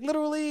 like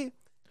literally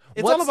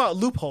it's all about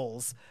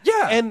loopholes.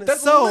 Yeah, and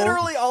that's so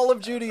literally all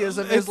of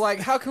Judaism is like,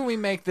 how can we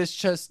make this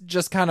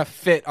just kind of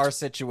fit our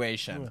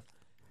situation?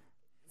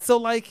 So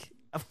like,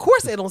 of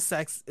course, anal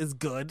sex is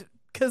good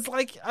because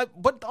like,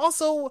 but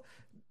also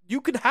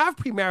you could have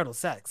premarital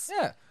sex.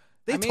 Yeah.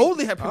 They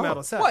totally have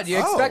premarital sex. What, do you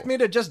expect me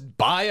to just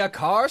buy a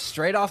car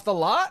straight off the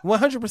lot?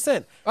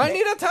 100%. I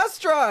need a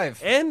test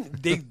drive. And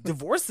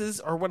divorces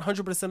are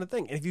 100% a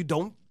thing. And if you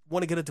don't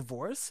want to get a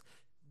divorce,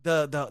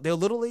 they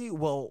literally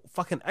will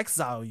fucking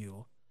exile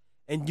you,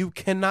 and you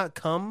cannot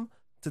come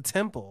to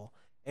temple,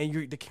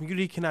 and the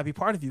community cannot be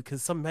part of you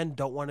because some men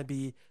don't want to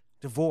be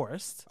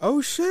divorced.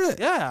 Oh shit!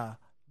 Yeah,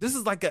 this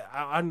is like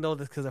I know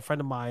this because a friend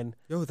of mine.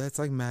 Yo, that's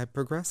like mad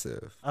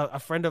progressive. A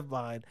friend of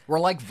mine. We're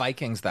like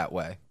Vikings that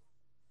way.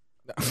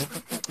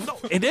 No,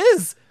 it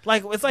is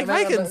like it's like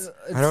Vikings.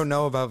 I don't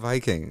know about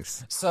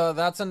Vikings. So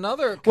that's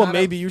another.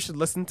 Maybe you should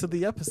listen to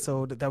the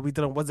episode that we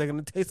did on What's That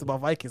Gonna Taste about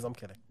Vikings. I'm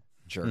kidding.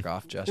 Jerk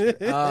off gesture.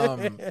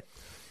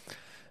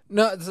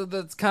 No, so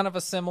that's kind of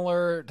a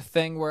similar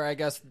thing where I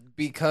guess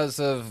because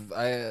of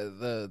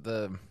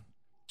the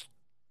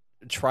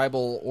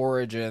tribal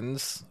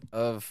origins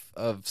of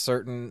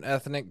certain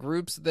ethnic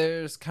groups,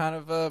 there's kind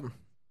of a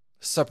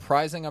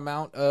surprising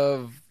amount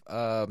of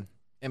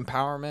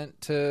empowerment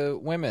to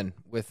women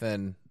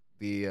within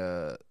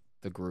the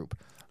group.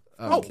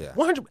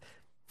 100.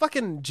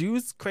 Fucking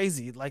Jews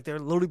crazy, like they're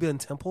literally being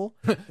temple.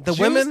 The Jews,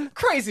 women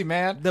crazy,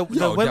 man. The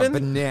women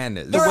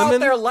bananas. They're women- out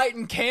there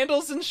lighting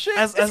candles and shit.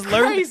 as It's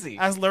crazy.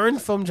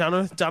 learned from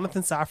Jonathan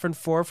Safran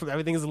 4 from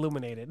Everything Is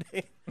Illuminated.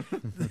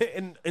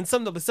 in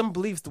some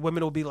beliefs, the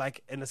women will be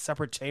like in a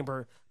separate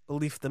chamber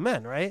belief the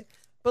men, right?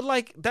 But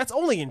like that's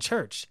only in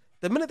church.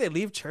 The minute they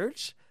leave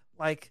church,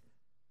 like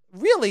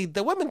really,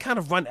 the women kind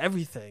of run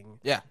everything.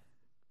 Yeah.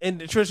 In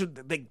the church,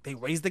 they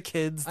raise the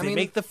kids, I they mean,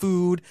 make the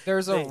food.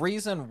 There's a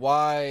reason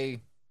why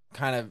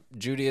kind of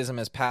Judaism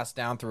is passed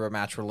down through a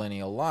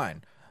matrilineal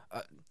line.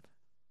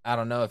 I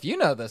don't know if you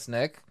know this,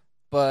 Nick,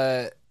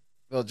 but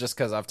just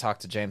because I've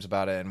talked to James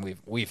about it, and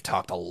we've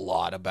talked a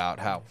lot about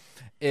how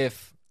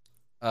if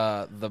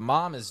the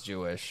mom is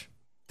Jewish,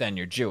 then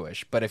you're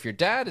Jewish, but if your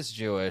dad is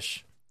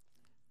Jewish,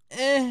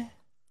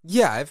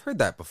 Yeah, I've heard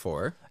that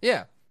before.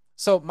 yeah.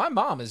 So my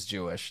mom is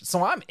Jewish,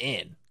 so I'm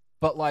in,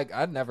 but like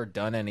I'd never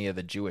done any of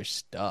the Jewish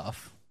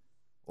stuff,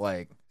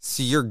 like.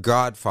 So you're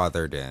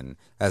godfathered in,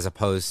 as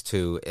opposed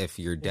to if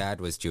your dad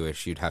was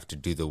Jewish, you'd have to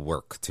do the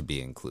work to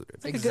be included.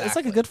 It's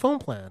like a good phone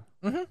plan.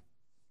 Mm-hmm.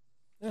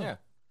 Yeah.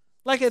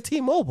 Like at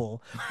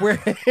T-Mobile,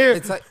 where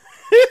It's like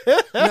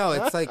no,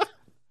 it's like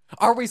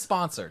Are we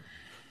sponsored?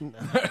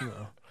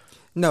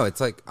 no,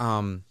 it's like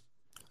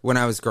when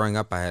I was growing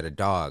up, I had a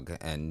dog,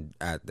 and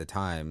at the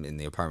time in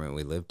the apartment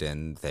we lived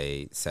in,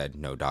 they said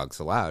no dogs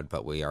allowed,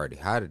 but we already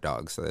had a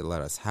dog, so they let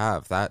us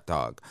have that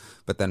dog.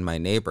 But then my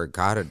neighbor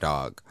got a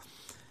dog.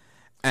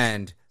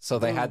 And So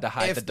they had to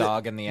hide the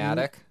dog in the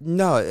attic?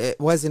 no, it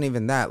wasn't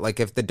even that. Like,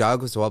 if the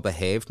dog was well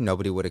behaved,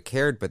 nobody would have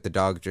cared, but the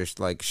dog just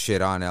like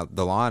shit on out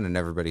the lawn and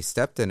everybody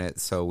stepped in it,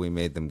 so we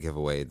made them give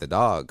away the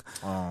dog.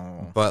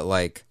 Oh. But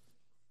like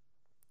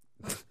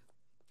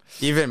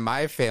even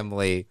my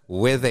family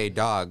with a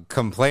dog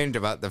complained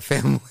about the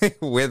family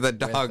with a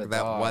dog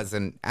that dog.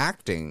 wasn't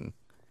acting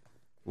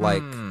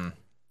like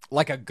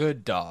Like a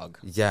good dog.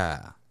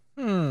 yeah.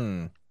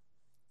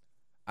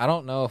 I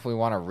don't know if we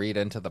want to read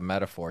into the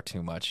metaphor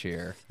too much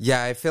here.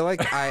 Yeah, I feel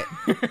like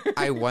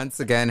I once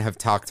again have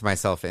talked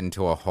myself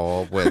into a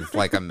hole with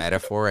like a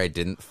metaphor I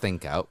didn't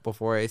think out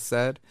before I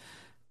said.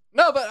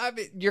 No, but I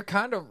mean, you're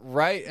kind of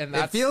right, and It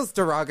that's feels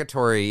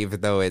derogatory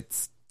even though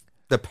it's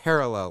the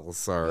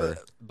parallels are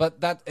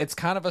but that it's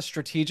kind of a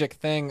strategic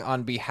thing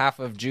on behalf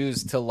of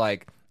Jews to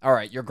like, all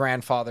right, you're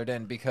grandfathered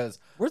in because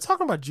we're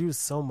talking about Jews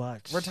so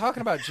much. we're talking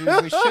about Jews.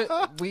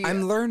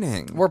 I'm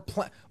learning.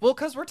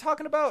 Because we're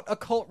talking about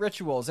occult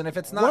rituals, and if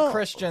it's not Well-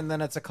 Christian, then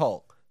it's a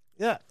cult.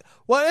 Yeah.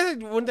 Well, I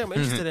think one thing I'm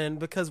interested in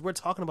because we're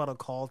talking about a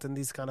cult and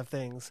these kind of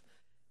things,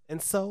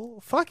 and so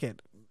fuck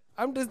it.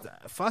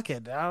 Fuck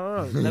it. I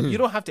don't know. You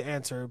don't have to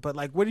answer, but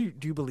like, what do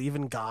you believe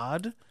in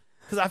God?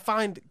 Because I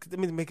find because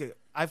we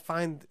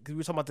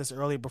were talking about this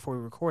earlier before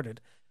we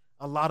recorded.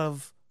 A lot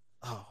of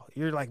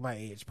you're like my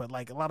age, but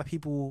like a lot of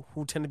people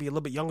who tend to be a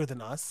little bit younger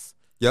than us,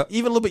 Yep.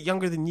 even a little bit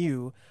younger than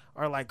you,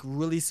 are like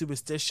really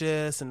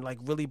superstitious and like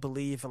really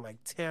believe in like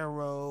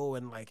tarot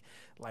and like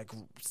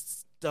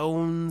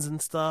stones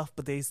and stuff,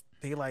 but they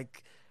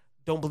like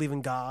don't believe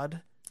in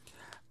God.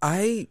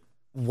 I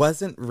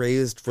wasn't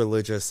raised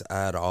religious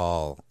at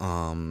all.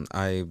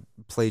 I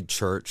played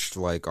church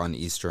like on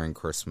Easter and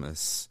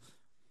Christmas.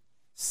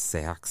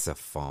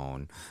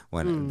 Saxophone.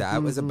 When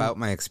that was about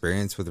my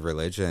experience with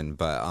religion,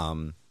 but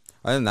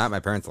Other than that, my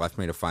parents left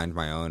me to find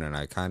my own, and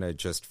I kind of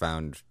just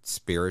found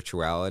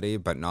spirituality,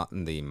 but not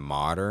in the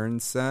modern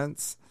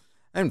sense.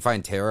 I didn't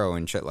find tarot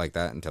and shit like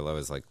that until I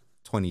was like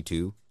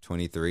 22,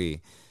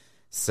 23.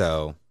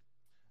 So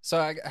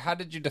how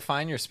did you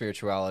define your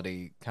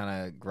spirituality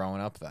kind of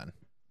growing up then?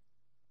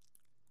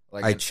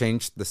 Like I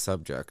changed the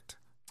subject.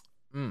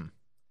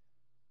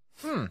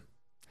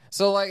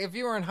 So, like, if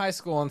you were in high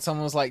school and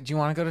someone was like, do you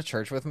want to go to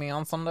church with me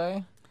on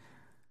Sunday?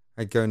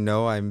 I'd go,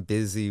 no, I'm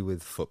busy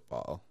with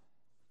football.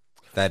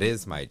 That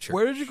is my church.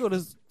 Where did you go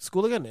to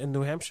school again? In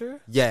New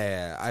Hampshire?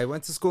 Yeah, I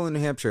went to school in New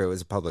Hampshire. It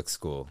was a public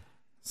school.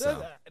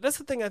 So That's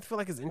the thing I feel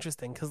like is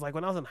interesting because, like,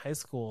 when I was in high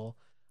school,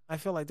 I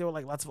feel like there were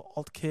like lots of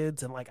alt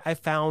kids, and like I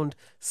found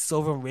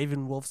Sylvan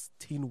Ravenwolf's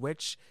Teen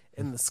Witch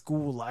in the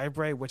school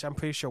library, which I'm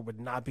pretty sure would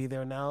not be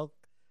there now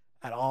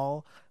at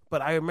all.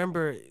 But I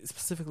remember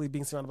specifically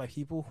being surrounded by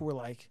people who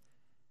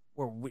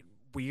were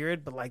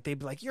weird, but like they'd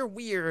be like, "You're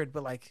weird,"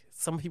 but like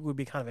some people would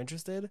be kind of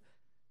interested.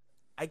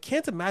 I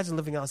can't imagine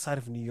living outside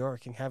of New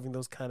York and having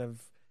those kind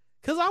of,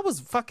 because I was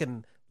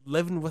fucking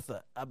living with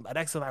an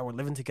ex and I were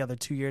living together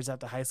 2 years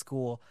after high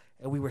school,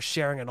 and we were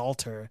sharing an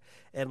altar,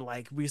 and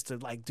like we used to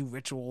like do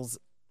rituals,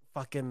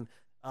 fucking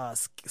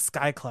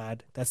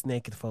skyclad, that's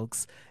naked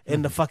folks,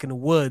 in the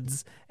fucking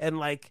woods, and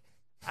like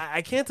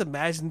I can't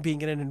imagine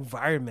being in an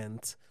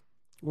environment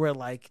where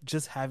like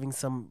just having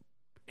some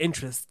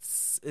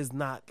interests is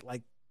not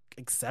like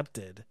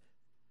accepted.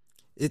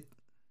 it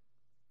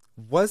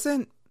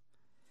wasn't.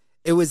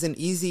 It was an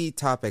easy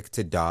topic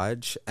to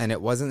dodge, and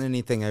it wasn't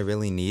anything I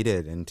really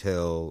needed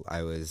until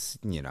I was,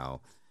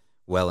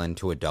 well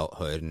into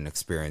adulthood and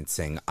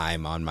experiencing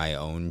I'm on my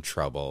own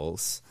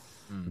troubles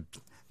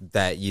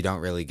that you don't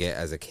really get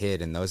as a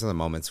kid. And those are the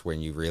moments when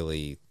you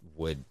really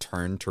would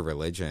turn to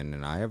religion.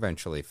 And I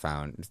eventually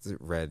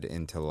read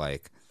into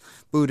like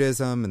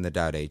Buddhism and the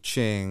Tao Te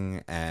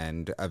Ching,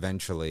 and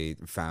eventually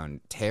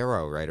found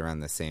tarot right around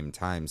the same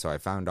time. So I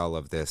found all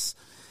of this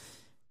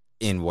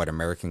in what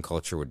American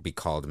culture would be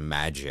called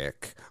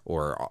magic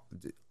or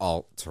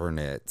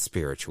alternate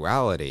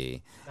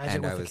spirituality. Magic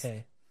and with I a was,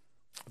 K.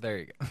 There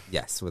you go.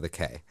 yes, with a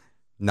K,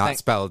 not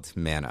spelled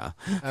mana.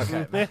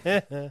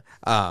 Okay.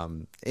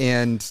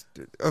 And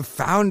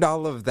found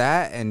all of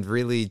that, and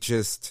really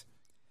just,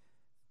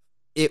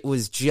 it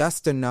was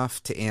just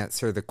enough to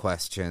answer the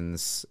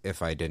questions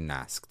if I didn't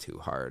ask too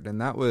hard. And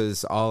that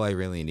was all I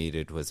really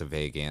needed, was a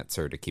vague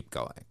answer to keep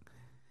going.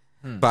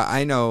 But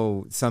I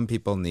know some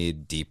people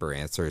need deeper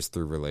answers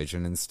through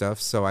religion and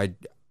stuff.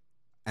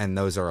 And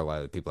those are a lot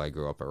of the people I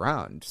grew up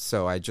around.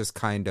 So I just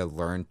kind of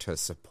learned to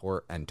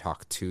support and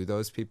talk to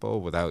those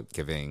people without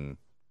being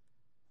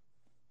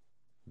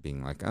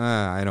like,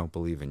 I don't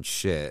believe in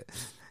shit.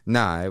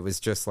 Nah, it was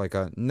just like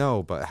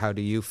no, but how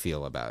do you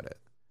feel about it?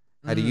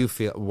 How do you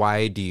feel?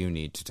 Why do you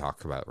need to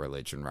talk about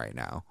religion right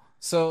now?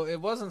 So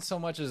it wasn't so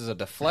much as a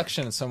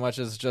deflection, so much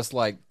as just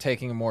like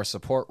taking a more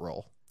support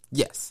role.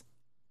 Yes.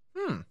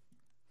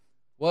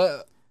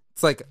 What?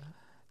 It's like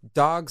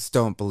dogs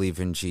don't believe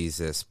in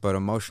Jesus, but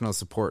emotional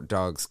support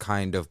dogs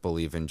kind of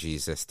believe in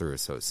Jesus through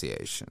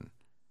association.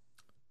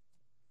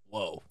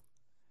 Whoa.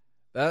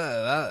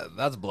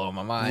 That's blowing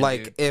my mind.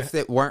 Like, dude. if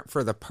it weren't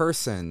for the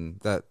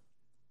person that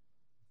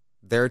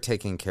they're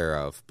taking care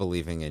of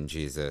believing in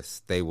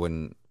Jesus, they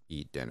wouldn't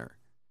eat dinner.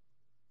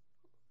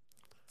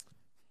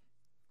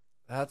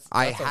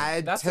 I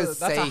had to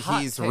say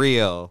he's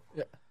real.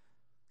 Yeah.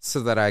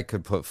 So that I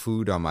could put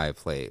food on my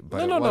plate,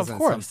 but it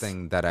wasn't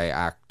something that I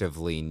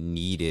actively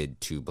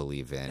needed to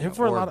believe in And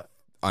for a lot of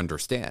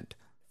understand.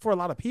 For a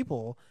lot of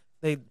people,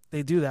 they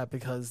do that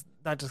because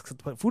not just to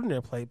put food in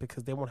their plate,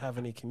 because they won't have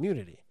any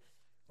community,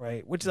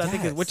 right? Which I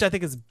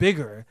think is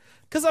bigger.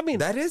 Because I mean,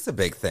 that is a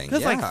big thing.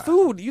 Because like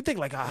food, you think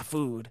like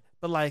food,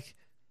 but like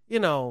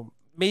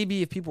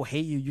maybe if people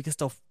hate you, you can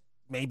still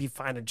maybe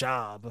find a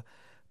job,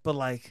 but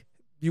like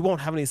you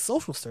won't have any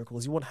social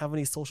circles, you won't have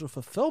any social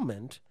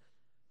fulfillment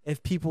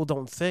if people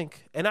don't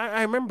think. And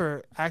I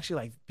remember actually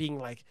like being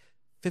like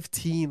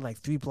 15, like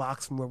 3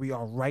 blocks from where we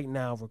are right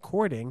now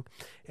recording,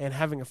 and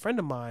having a friend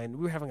of mine,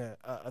 we were having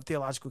a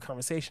theological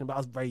conversation, but I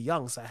was very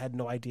young, so I had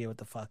no idea what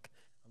the fuck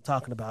I'm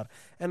talking about.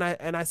 And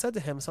I said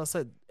to him,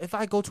 if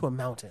I go to a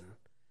mountain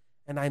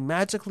and I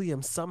magically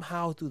am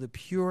somehow, through the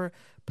pure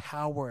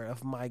power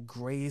of my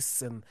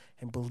grace and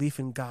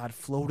belief in God,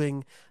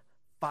 floating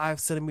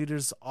 5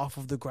 centimeters off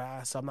of the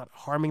grass, so I'm not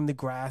harming the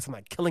grass, I'm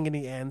not killing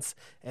any ants,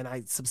 and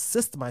I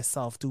subsist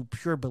myself through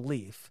pure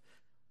belief,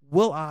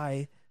 will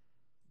I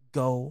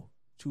go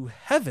to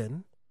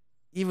heaven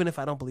even if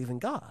I don't believe in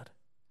God?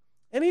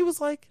 And he was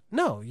like,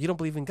 no, you don't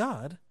believe in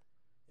God.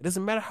 It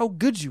doesn't matter how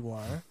good you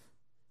are.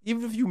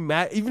 Even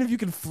if you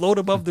can float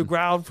above the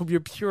ground from your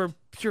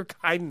pure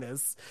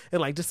kindness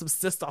and like just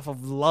subsist off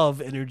of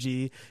love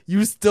energy,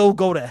 you still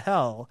go to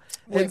hell.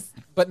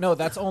 But no,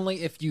 that's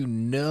only if you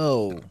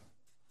know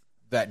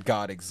that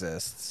God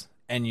exists,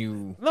 and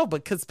you but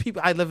because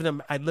people,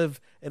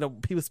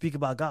 people speak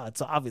about God,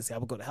 so obviously I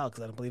would go to hell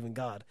because I don't believe in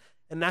God.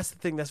 And that's the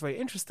thing that's very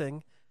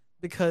interesting,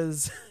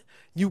 because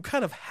you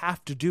kind of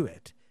have to do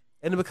it,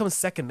 and it becomes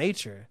second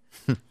nature.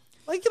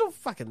 Like, you don't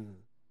fucking...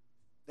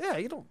 Yeah,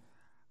 you don't...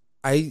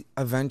 I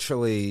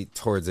eventually,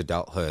 towards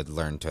adulthood,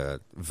 learned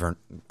to,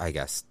 I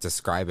guess,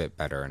 describe it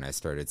better. And I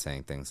started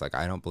saying things like,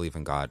 I don't believe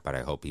in God, but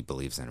I hope he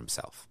believes in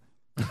himself.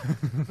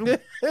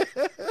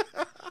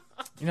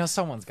 You know,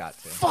 someone's got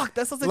to. Fuck,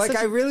 that sounds like Like,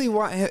 such I really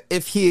want him,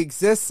 if he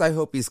exists, I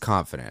hope he's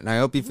confident. And I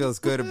hope he feels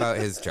good about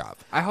his job.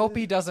 I hope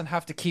he doesn't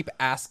have to keep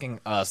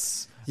asking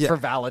us Yeah. for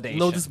validation.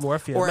 no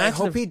dysmorphia. Or I Imagine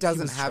hope if he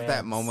doesn't was have that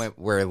trans. moment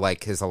where,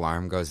 like, his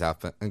alarm goes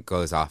off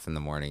in the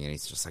morning and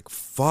he's just like,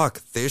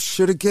 fuck, this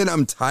shit again.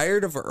 I'm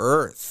tired of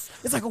Earth.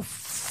 It's like, oh,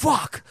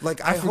 fuck.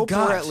 Like, I hope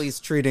forgot. we're at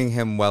least treating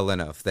him well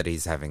enough that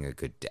he's having a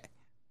good day.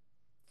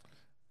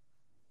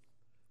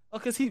 Oh,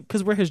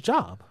 because we're his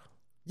job.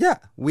 Yeah,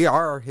 we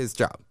are his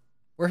job.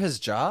 We're his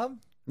job?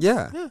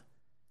 Yeah.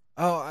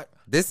 Oh,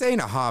 This ain't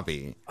a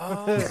hobby.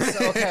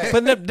 okay.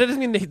 But that doesn't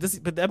mean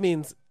but that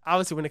means,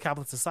 obviously, we're in a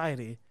capitalist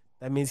society.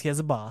 That means he has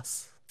a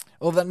boss.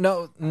 Well, then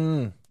no.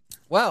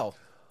 Well,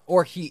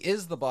 or he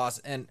is the boss,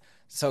 and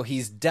so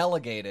he's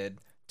delegated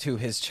to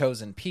his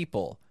chosen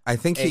people. I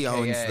think he AKA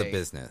owns the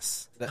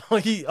business.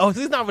 He's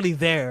not really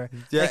there.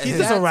 Yeah, Like, he's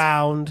just that's-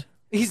 around.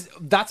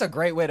 That's a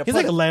great way to He's put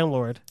like it. a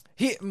landlord.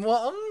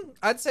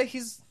 I'd say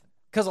he's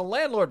because a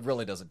landlord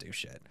really doesn't do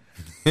shit.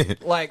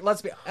 Like,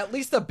 let's be. At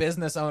least a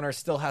business owner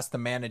still has to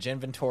manage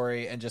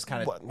inventory and just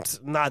kind of. But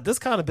not this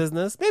kind of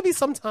business. Maybe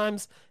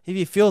sometimes if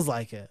he feels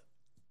like it.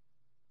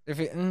 If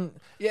he,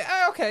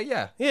 yeah, okay,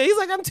 yeah. Yeah, he's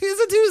like, it's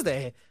a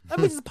Tuesday. Let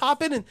me just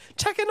pop in and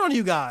check in on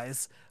you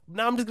guys.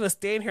 Now I'm just gonna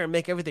stand here and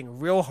make everything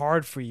real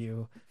hard for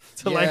you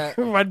to like Yeah.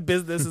 run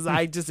businesses.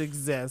 I just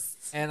exist.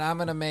 And I'm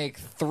gonna make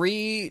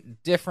 3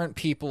 different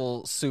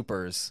people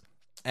supers,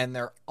 and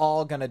they're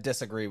all gonna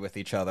disagree with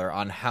each other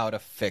on how to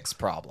fix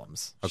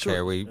problems. Okay,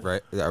 are we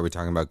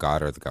talking about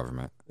God or the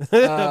government?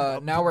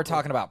 Now we're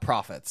talking about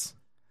profits.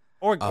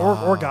 Or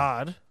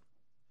God.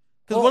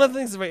 Because one of the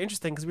things that's very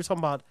interesting because we're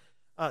talking about.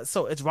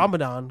 So it's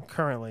Ramadan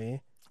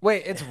currently.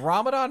 Wait, it's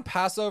Ramadan,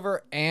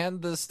 Passover,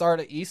 and the start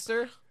of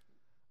Easter?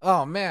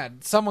 Oh man,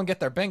 someone get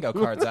their bingo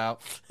cards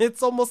out.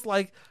 It's almost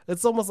like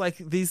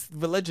these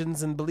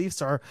religions and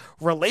beliefs are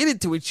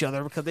related to each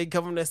other because they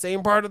come from the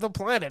same part of the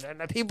planet and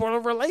the people are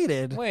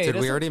related. Wait, Did we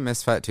isn't- already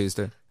miss Fat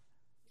Tuesday?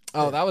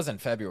 Oh, that was in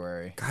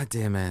February. God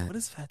damn it. What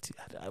is Fat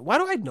Tuesday? Why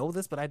do I know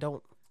this but I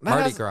don't?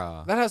 Mardi has,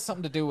 Gras. That has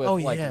something to do with Oh,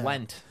 like yeah.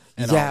 Lent.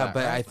 And all Yeah, that,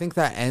 but right? I think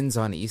that ends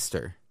on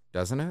Easter,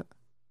 doesn't it?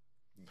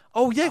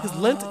 Oh yeah, because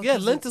Lent. Yeah,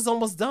 'cause Lent is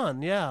almost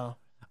done. Yeah,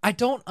 I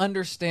don't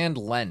understand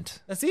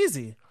Lent. that's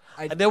easy.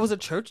 I- There was a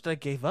church that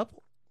gave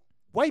up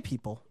white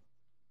people.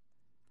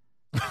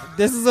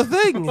 This is a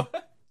thing.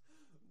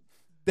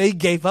 They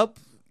gave up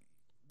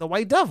the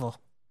white devil.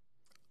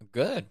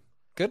 Good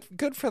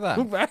for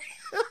them. Right?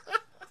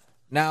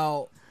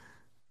 Now,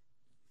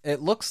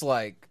 it looks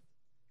like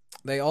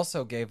they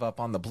also gave up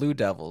on the Blue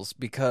Devils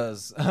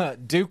because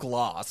Duke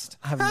lost.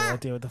 I have no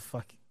idea what the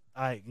fuck.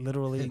 I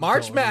literally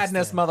March don't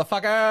Madness,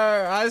 understand.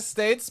 motherfucker! I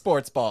stayed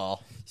sports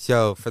ball.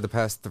 So for the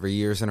past 3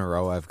 years in a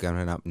row, I've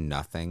given up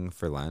nothing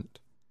for Lent.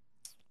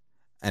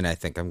 And I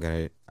think I'm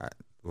going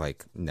to,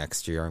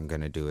 next year, I'm going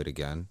to do it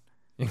again.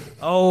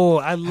 Oh,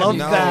 I love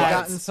Have you that.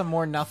 gotten some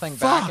more nothing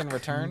back in Fuck.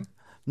 return?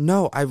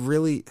 No,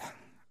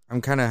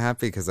 I'm kind of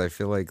happy because I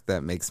feel like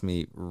that makes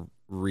me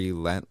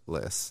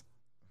relentless.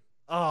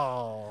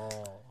 Oh,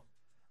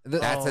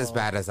 That's as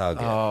bad as I'll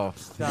get. Oh,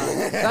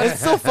 God. It's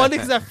so funny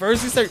because at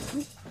first you start.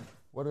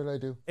 What did I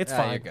do? It's yeah,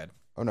 fine. you're good.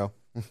 Oh, no.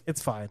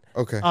 It's fine.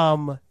 Okay.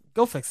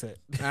 Go fix it.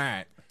 All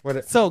right.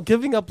 So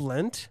giving up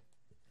Lent,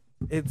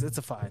 it's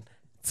a fine.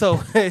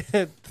 So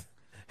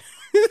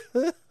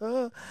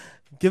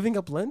giving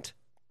up Lent,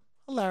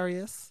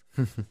 hilarious.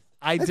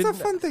 It's a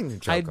fun thing to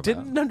joke I about.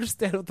 didn't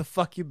understand what the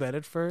fuck you meant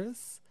at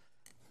first.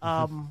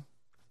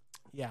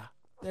 Yeah,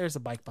 there's a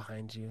bike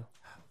behind you.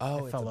 Oh,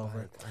 I it's fell a over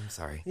bike. I'm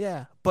sorry.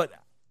 Yeah, but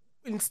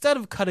instead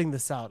of cutting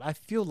this out, I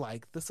feel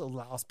like this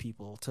allows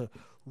people to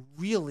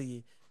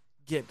really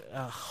get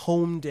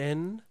homed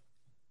in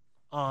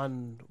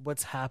on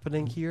what's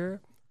happening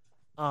here.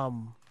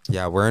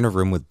 Yeah, we're in a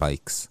room with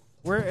bikes.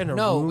 We're in a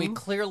No, room. we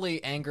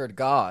clearly angered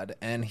God,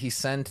 and he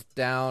sent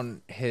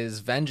down his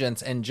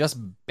vengeance and just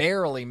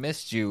barely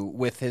missed you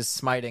with his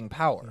smiting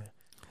power.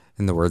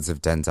 In the words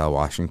of Denzel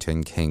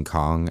Washington, King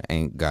Kong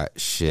ain't got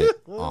shit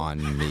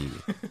on me.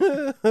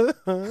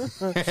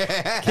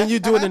 Can you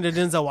do it in the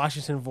Denzel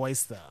Washington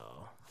voice though?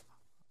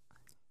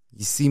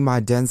 You see,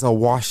 my Denzel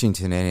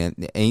Washington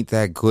ain't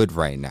that good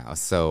right now.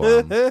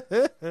 So,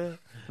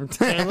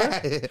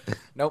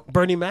 Nope.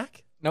 Bernie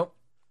Mac? Nope.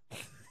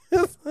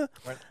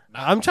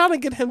 I'm trying to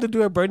get him to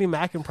do a Bernie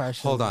Mac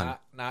impression. hold on.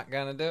 Not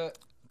gonna do it.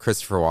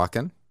 Christopher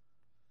Walken?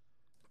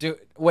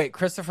 Wait,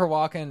 Christopher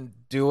Walken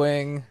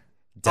doing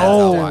Denzel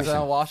Oh, Washington.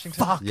 Denzel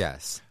Washington? Fuck.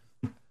 Yes.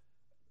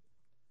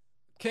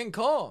 King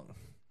Kong.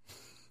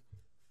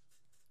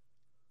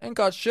 Ain't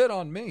got shit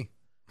on me.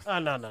 Oh,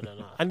 no.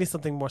 I need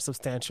something more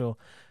substantial.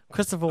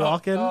 Christopher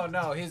Walken. Oh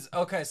no, he's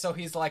okay. So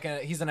he's like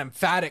he's an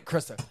emphatic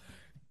Christopher.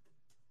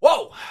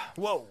 Whoa,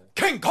 Whoa.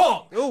 King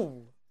Kong.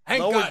 Ooh.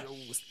 Hank Lord, got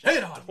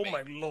shit on oh me.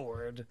 my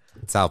lord,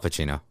 It's Al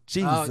Pacino.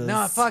 Jesus! Oh,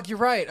 no, fuck, you're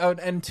right. Oh,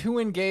 and to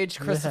engage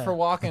Christopher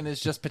Walken is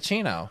just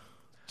Pacino.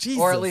 Jesus.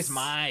 Or at least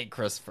my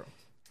Christopher.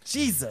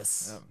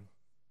 Jesus,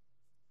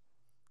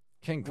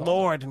 King Kong.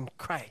 Lord and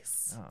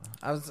Christ. Oh,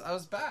 I was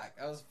back.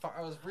 I was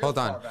real Hold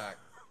on. far back.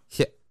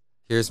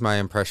 Here's my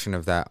impression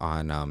of that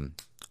on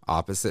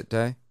Opposite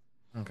Day.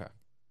 Okay.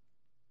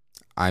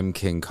 I'm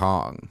King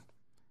Kong,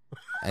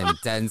 and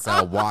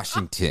Denzel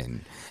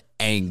Washington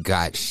ain't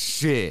got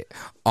shit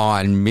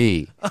on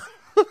me.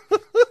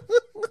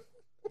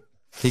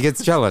 He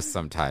gets jealous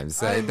sometimes.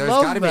 There's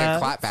love got to be a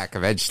that. clapback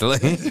eventually.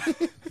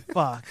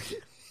 Fuck.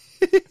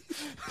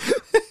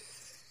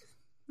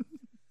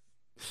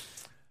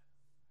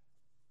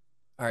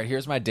 All right,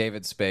 here's my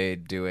David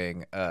Spade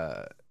doing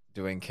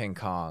King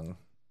Kong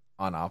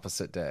on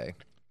Opposite Day.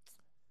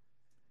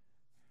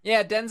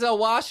 Yeah, Denzel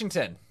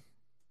Washington.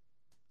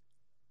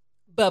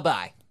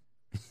 Bye-bye.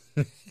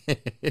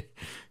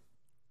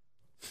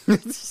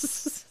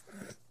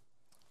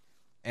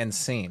 And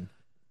scene.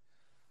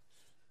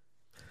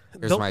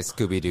 Here's Don't- my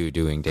Scooby Doo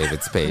doing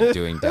David Spade,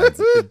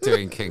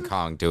 doing King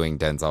Kong, doing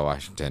Denzel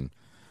Washington.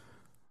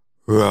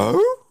 Hello?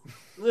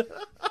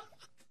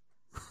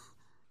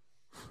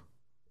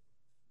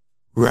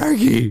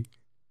 Raggy,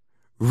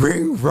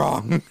 ring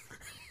wrong.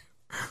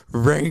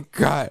 Ring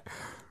got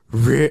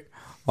writ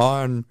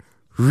on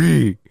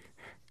re.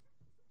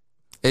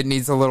 It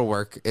needs a little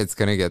work. It's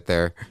gonna get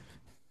there.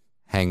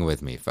 Hang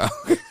with me,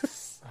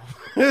 folks.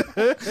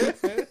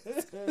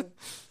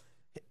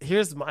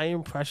 Here's my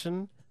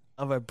impression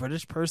of a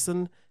British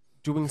person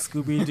doing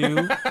Scooby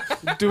Doo,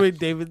 doing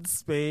David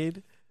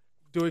Spade,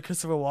 doing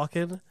Christopher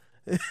Walken,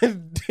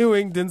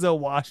 doing Denzel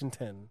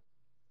Washington.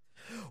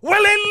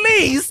 Well, at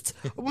least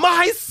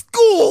my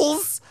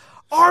schools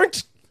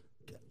aren't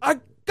a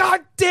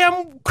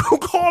goddamn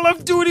Call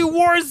of Duty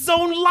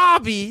Warzone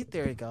lobby.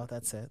 There you go.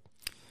 That's it.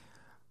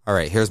 All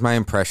right, here's my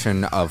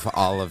impression of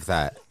all of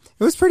that.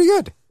 It was pretty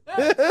good.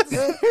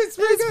 It's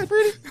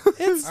pretty good.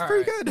 It's All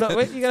pretty right. good. No,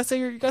 wait. You gotta say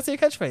your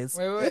catchphrase.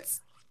 Wait.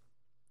 It's,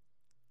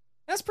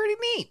 That's pretty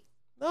neat.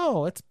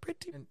 no, it's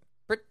pretty.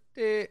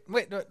 Wait,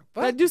 what?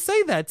 I do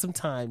say that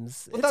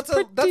sometimes. Well, It's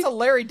that's a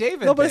Larry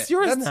David. No, but bit. it's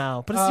yours That's-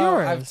 now. But it's Oh,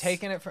 yours. I've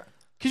taken it from.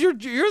 Because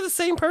you're the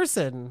same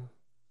person.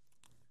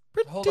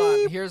 Pretty, Hold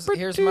on. Here's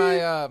pretty-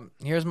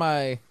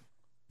 my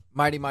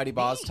Mighty Mighty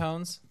Boss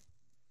tones.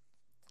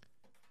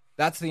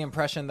 That's the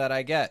impression that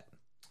I get.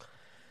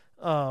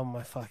 Oh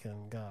my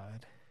fucking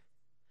god.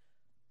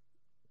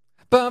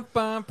 Bum,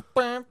 bum,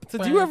 bum, So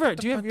bum, do you ever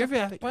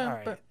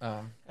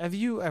bum, have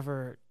you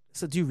ever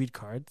so do you read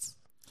cards?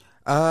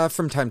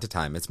 From time to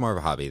time. It's more of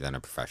a hobby than a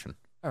profession.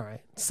 All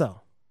right.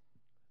 So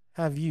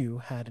have you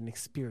had an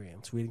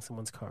experience reading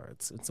someone's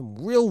cards and some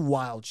real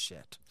wild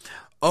shit?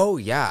 Oh,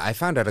 yeah. I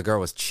found out a girl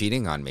was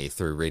cheating on me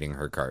through reading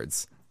her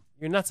cards.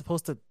 You're not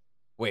supposed to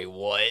Wait,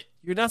 what?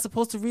 you're not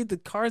supposed to read the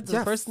cards of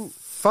the person.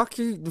 Fuck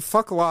you.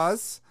 Fuck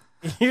laws.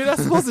 You're not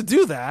supposed to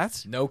do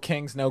that. No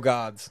kings, no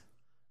gods.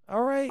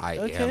 All right. I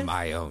okay. am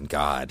my own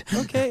god.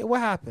 Okay, what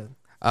happened?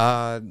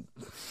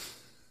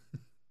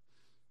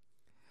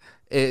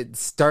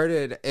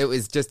 It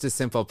was just a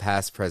simple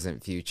past,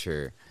 present,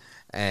 future.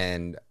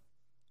 And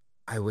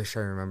I wish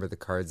I remember the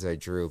cards I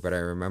drew, but I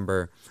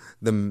remember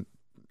the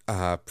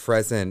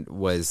present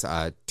was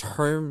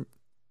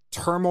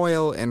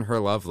turmoil in her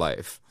love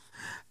life.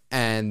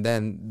 And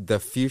then the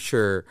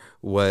future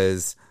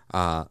was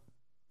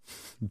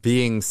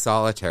being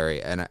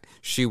solitary. And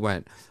she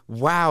went,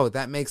 wow,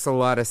 that makes a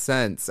lot of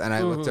sense. And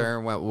I looked at her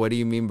and went, what do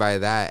you mean by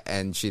that?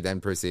 And she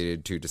then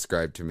proceeded to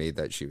describe to me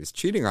that she was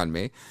cheating on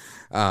me.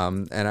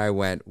 And I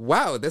went,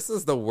 wow, this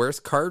is the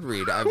worst card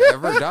read I've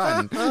ever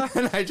done.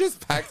 And I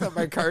just packed up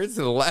my cards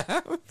and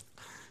left.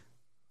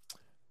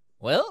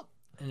 Well,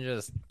 and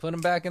just put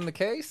them back in the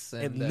case.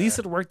 At And, least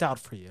it worked out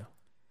for you.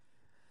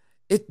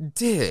 It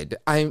did.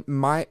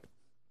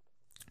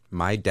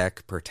 My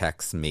deck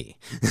protects me.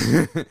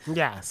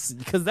 Yes,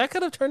 because that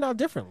could have turned out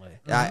differently.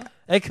 I,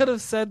 It could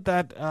have said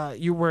that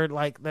you were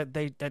like that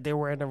they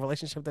were in a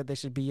relationship that they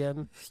should be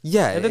in.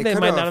 yeah, And then it they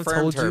could might not have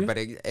affirmed told her, you. but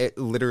it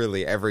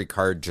literally every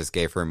card just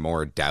gave her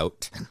more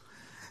doubt.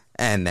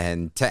 And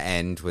then to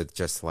end with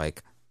just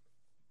like,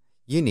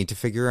 you need to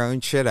figure your own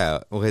shit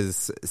out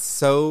was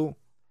so,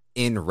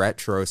 in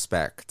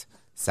retrospect,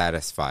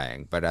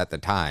 satisfying, but at the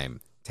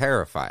time,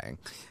 terrifying.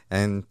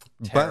 And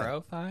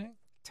terrifying.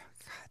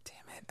 God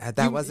damn it,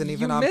 that wasn't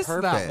even you on missed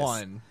purpose. That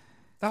one.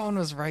 That one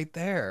was right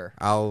there.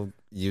 I'll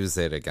use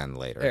it again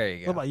later. There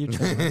you What go. about you,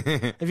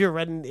 Trevor? Have you ever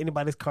read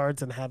anybody's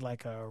cards and had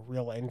like a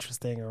real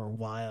interesting or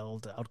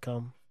wild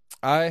outcome?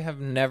 I have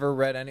never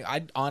read any.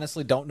 I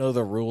honestly don't know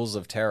the rules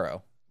of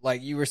tarot.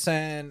 Like you were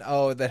saying,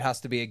 oh, that has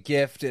to be a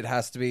gift. It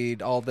has to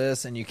be all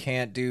this, and you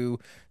can't do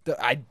the.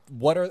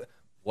 What are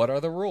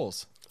the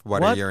rules?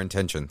 What What are your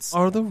intentions?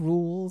 Are the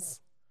rules?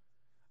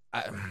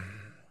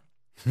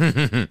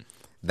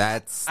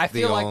 That's I the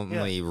feel like-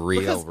 only real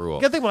Because rule.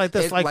 you gotta think about it like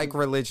this, It- like, like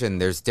religion,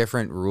 there's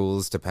different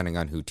rules depending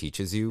on who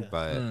teaches you,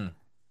 but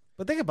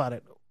but think about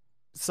it.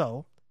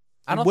 So,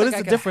 I don't What think is I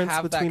the can difference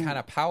have between- that kind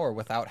of power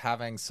without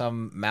having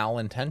some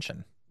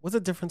malintention. What's the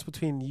difference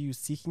between you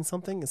seeking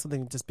something and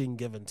something just being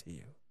given to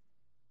you?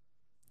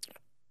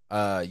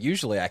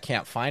 Usually I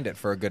can't find it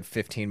for a good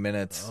 15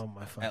 minutes. Oh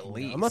my fucking At God.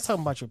 least. I'm not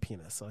talking about your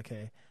penis,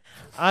 okay?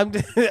 I'm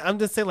I'm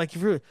just saying, like,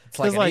 if you're It's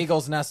like 'cause, an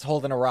eagle's nest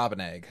holding a robin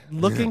egg.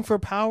 looking for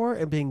power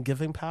and being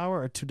given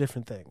power are two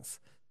different things.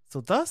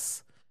 So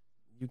thus,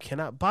 you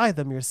cannot buy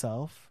them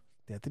yourself.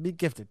 They have to be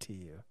gifted to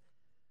you.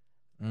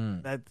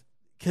 That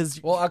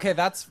because Well, okay,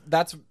 that's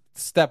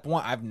step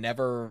one. I've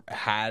never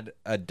had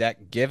a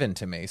deck given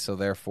to me, so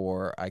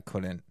therefore I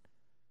couldn't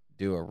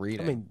do a I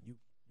reading. mean,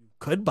 you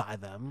could buy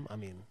them. I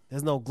mean,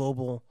 there's no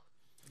global.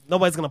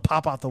 Nobody's gonna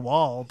pop out the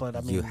wall, but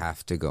I mean, You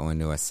have to go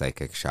into a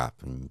psychic shop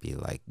and be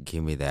like,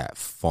 "Give me that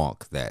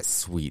funk, that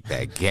sweet,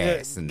 that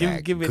gas, and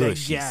give me that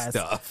gushy gas."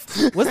 stuff."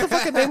 what's the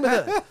fucking name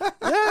of the?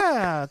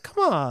 Yeah,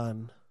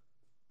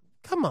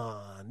 come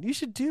on, you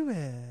should do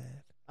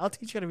it. I'll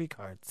teach you how to read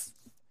cards.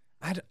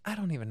 I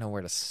don't even know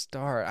where to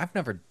start. I've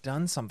never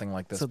done something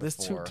like this So there's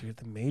before. two: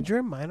 the major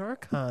and minor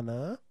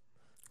arcana,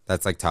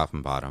 That's like top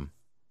and bottom.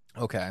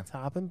 Okay.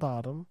 top and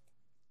bottom.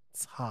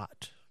 It's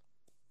hot.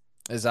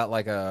 Is that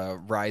like a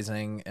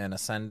rising and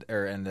ascend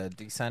or and a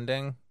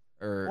descending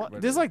or Well,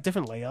 what there's is- like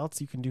different layouts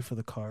you can do for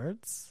the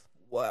cards.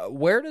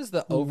 where does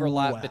the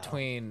overlap Wow.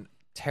 between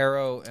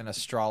tarot and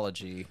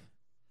astrology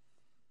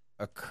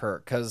occur?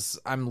 Because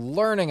I'm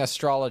learning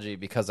astrology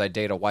because I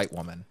date a white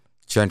woman.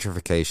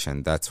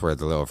 Gentrification. That's where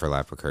the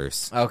overlap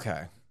occurs.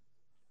 Okay.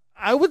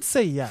 I would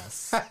say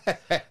yes,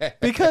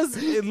 because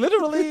it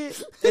literally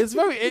it's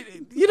very.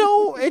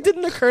 It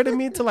didn't occur to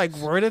me to like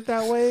word it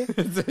that way,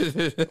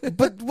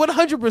 but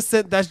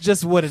 100% that's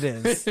just what it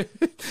is.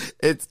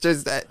 It's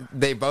just that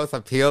they both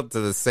appealed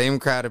to the same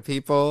crowd of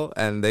people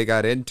and they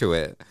got into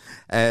it.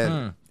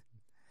 And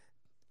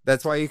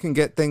that's why you can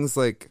get things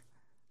like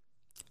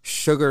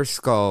Sugar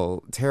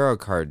Skull tarot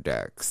card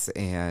decks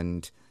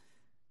and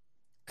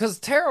Because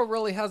tarot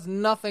really has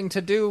nothing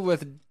to do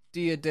with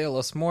Dia de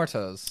los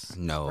Muertos.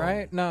 no.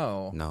 Right?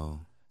 No.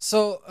 No.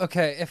 So,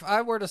 okay, if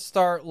I were to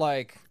start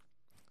like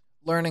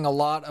learning a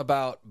lot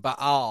about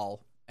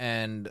Baal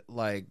and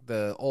like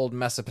the old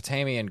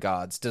Mesopotamian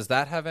gods, does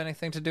that have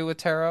anything to do with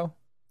tarot?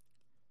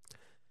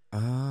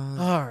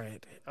 All right.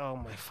 Oh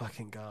my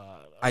fucking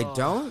god. I Oh.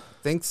 don't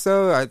think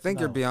so. I think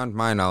you're No. beyond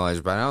my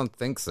knowledge, but I don't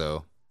think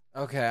so.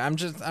 Okay, I'm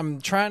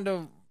trying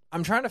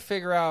to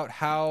figure out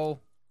how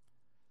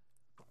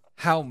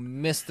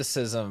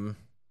mysticism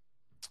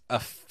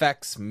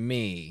affects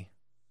me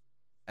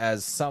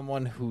as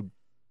someone who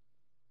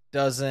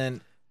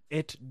doesn't.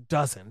 It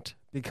doesn't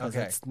because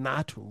Okay. it's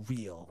not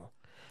real.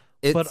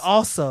 It's, But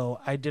also,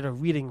 I did a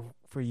reading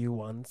for you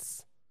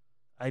once.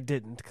 I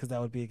didn't because that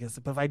would be against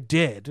it. But if I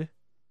did,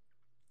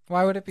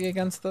 Why would it be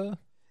against the?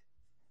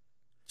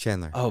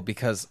 Chandler. Oh,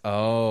 because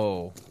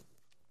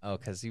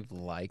because you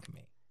like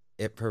me.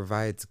 It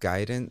provides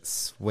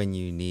guidance when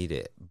you need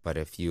it, but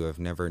if you have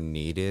never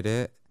needed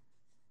it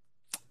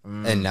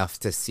enough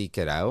to seek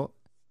it out,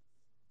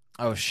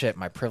 Oh shit,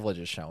 my privilege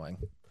is showing.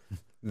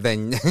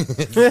 then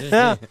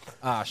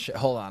Ah shit,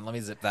 hold on, let me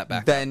zip that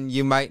back. then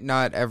you might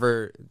not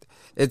ever.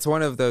 It's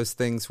one of those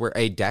things where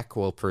a deck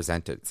will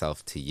present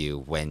itself to you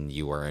when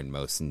you are in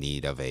most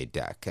need of a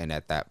deck, and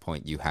at that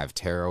point you have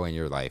tarot in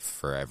your life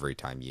for every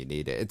time you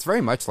need it. It's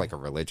very much like a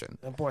religion.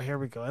 and boy, here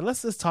we go. And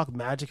let's just talk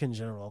magic in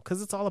general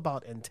because it's all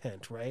about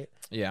intent, right?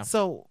 Yeah.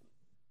 So,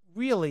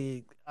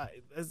 really,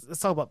 let's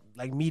talk about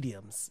like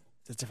mediums.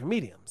 There's different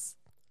mediums.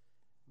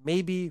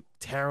 Maybe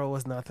tarot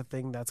is not the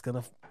thing that's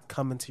gonna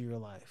come into your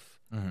life,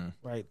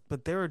 right?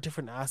 But there are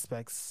different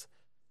aspects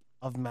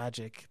of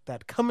magic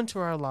that come into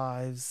our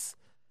lives,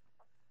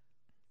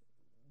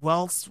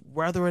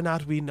 whether or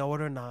not we know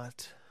it or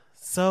not.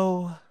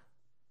 So,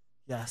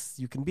 yes,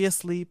 you can be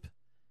asleep,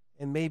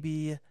 and maybe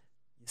you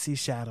see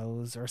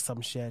shadows or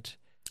some shit,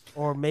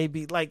 or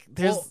maybe like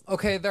there's. Well,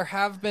 okay, there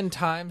have been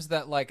times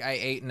that like I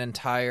ate an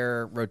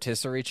entire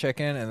rotisserie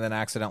chicken and then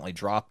accidentally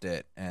dropped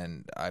it,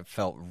 and I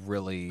felt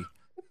really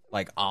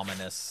like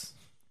ominous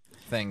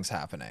things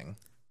happening.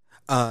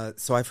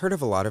 So I've heard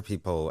of a lot of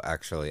people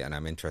actually, and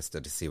I'm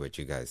interested to see what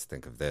you guys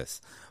think of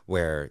this,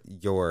 where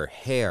your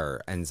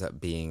hair ends up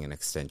being an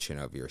extension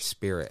of your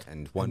spirit,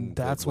 and one.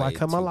 That's good why I way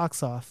cut my to-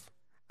 locks off.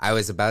 I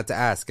was about to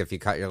ask if you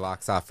cut your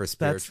locks off for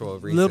spiritual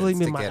reasons literally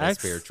me, to my get ex- a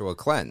spiritual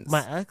cleanse.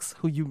 My ex,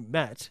 who you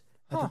met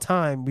at the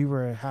time, we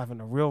were having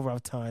a real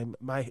rough time.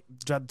 My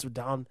dreads were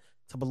down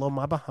to below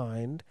my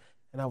behind,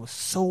 and I was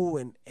so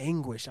in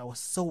anguish. I was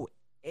so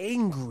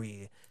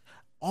angry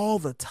all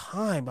the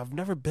time. I've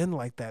never been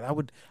like that. I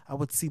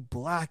would see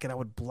black and I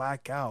would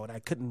black out. I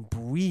couldn't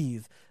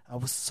breathe. I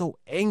was so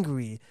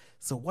angry.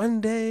 So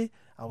one day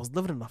I was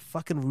living in a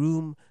fucking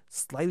room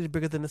slightly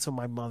bigger than this with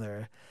my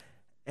mother,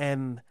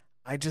 and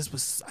I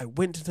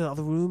went into the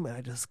other room and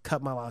I just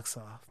cut my locks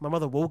off. My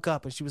mother woke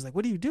up and she was like,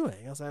 "What are you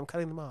doing?" I was like, "I'm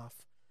cutting them off."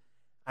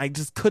 I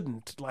just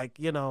couldn't,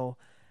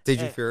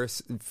 Did you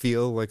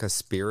feel like a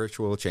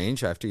spiritual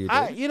change after you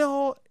did?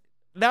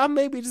 now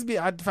maybe just be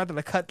the fact that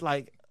I cut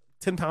like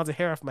 10 pounds of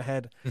hair off my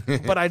head.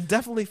 But I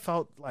definitely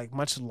felt like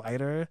much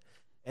lighter,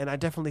 and I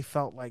definitely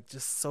felt like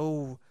just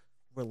so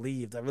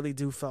relieved. I really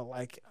do felt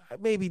like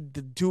maybe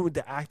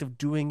the act of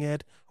doing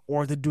it,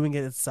 or the doing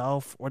it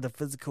itself, or the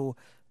physical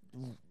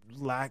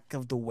lack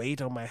of the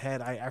weight on my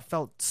head. I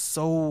felt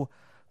so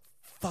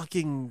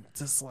fucking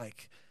just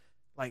like,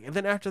 and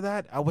then after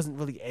that, I wasn't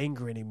really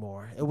angry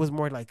anymore. It was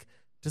more like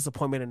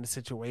disappointment in the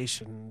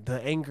situation.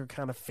 The anger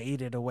kind of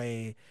faded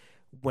away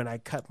when I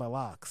cut my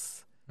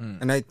locks.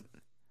 And I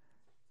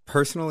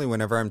personally,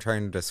 whenever I'm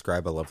trying to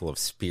describe a level of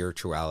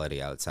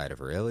spirituality outside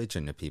of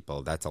religion to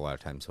people, that's a lot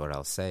of times what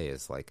I'll say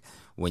is like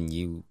when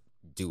you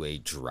do a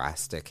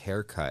drastic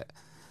haircut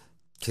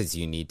because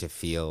you need to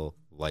feel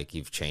like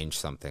you've changed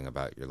something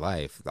about your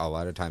life, a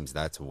lot of times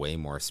that's way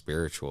more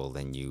spiritual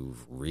than you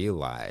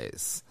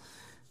realize.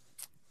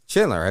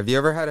 Chandler, have you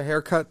ever had a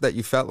haircut that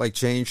you felt like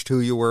changed who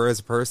you were as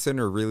a person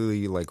or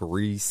really like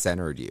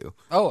re-centered you?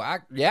 Oh,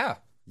 yeah.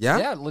 Yeah?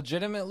 Yeah,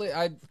 legitimately.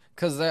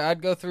 Because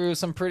I'd go through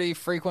some pretty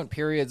frequent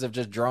periods of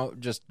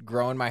just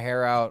growing my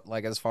hair out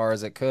like as far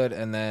as it could,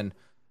 and then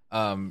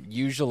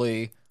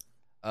usually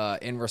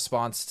in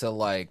response to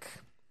like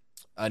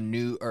a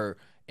new or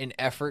an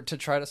effort to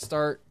try to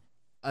start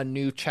a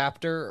new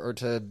chapter or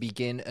to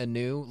begin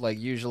anew, like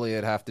usually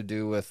it'd have to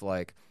do with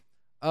like,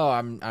 oh,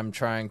 I'm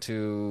trying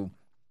to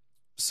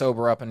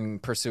sober up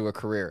and pursue a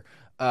career.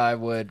 I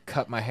would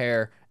cut my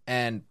hair,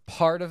 and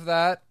part of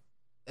that,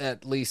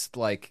 at least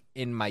like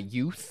in my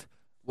youth,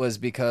 was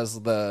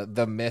because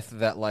the myth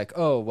that like,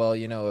 oh, well,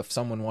 you know, if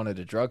someone wanted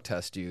to drug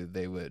test you,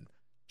 they would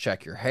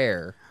check your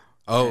hair.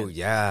 Oh,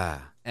 yeah.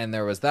 And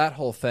there was that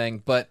whole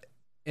thing. But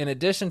in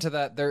addition to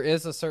that, there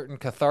is a certain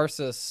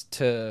catharsis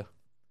to,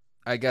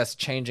 I guess,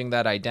 changing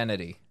that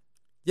identity.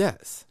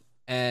 Yes.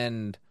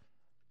 And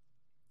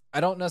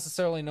I don't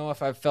necessarily know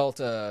if I've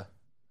felt a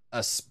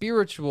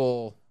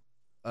spiritual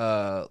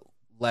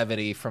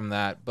levity from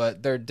that,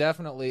 but there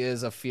definitely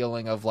is a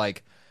feeling of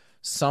like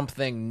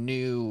something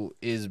new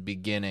is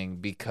beginning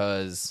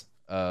because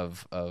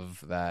of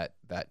that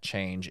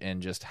change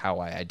in just how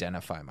I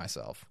identify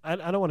myself. I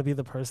don't want to be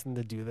the person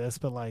to do this,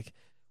 but like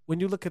when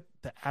you look at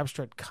the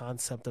abstract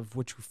concept of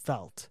what you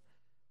felt,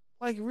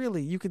 like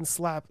really you can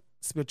slap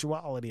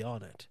spirituality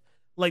on it.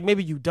 Like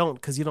maybe you don't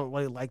because you don't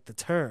really like the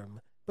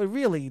term, but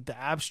really the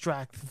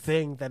abstract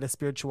thing that is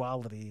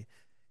spirituality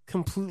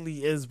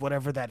completely is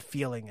whatever that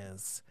feeling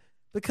is,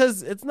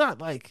 because it's not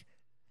like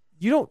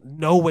you don't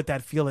know what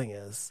that feeling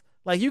is.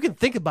 Like you can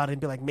think about it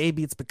and be like,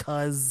 maybe it's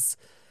because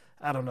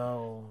I don't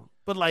know,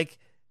 but like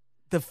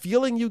the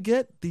feeling you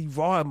get, the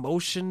raw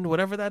emotion,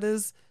 whatever that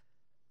is,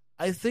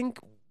 I think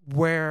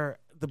where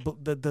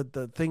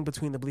the thing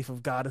between the belief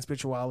of God and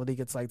spirituality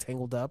gets like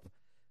tangled up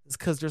is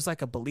because there's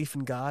like a belief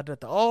in God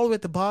all the way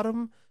at the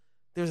bottom.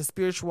 There's a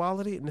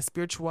spirituality, and the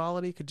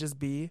spirituality could just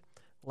be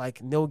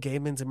like Neil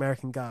Gaiman's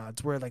American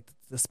Gods, where like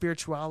the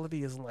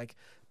spirituality is like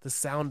the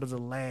sound of the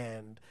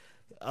land,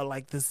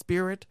 like the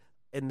spirit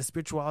and the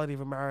spirituality of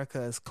America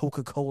is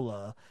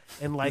Coca-Cola,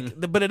 and like,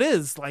 but it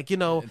is like, you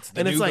know, It's the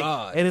and it's new like,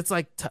 God. and it's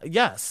like,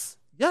 yes,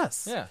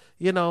 Yeah.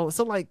 you know,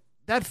 so like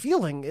that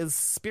feeling is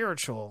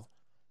spiritual.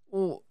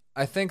 Well,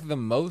 I think the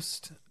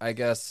most, I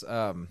guess,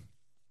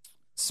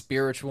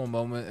 spiritual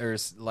moment or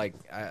like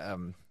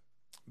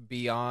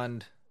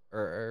beyond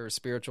or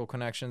spiritual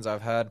connections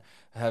I've had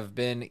have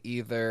been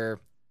either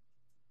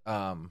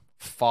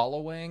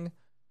following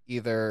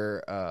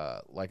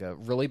either like a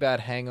really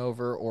bad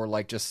hangover or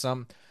like just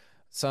some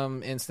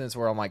instance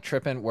where I'm like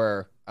tripping,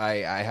 where I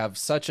have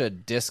such a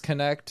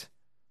disconnect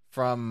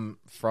from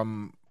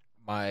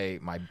my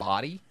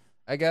body,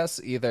 I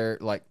guess, either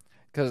like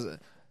because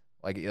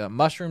like a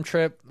mushroom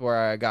trip where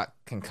I got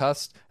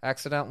concussed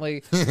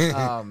accidentally,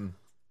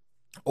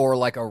 or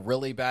like a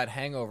really bad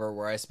hangover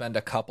where I spend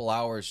a couple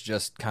hours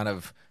just kind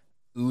of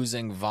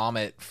oozing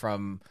vomit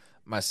from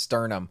my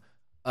sternum.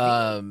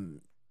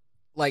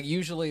 Like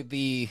usually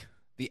the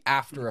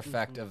after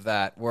effect of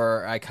that,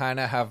 where I kind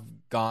of have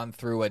gone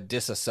through a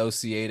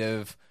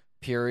disassociative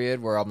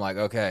period where I'm like,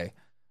 okay,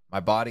 my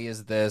body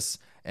is this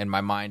and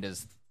my mind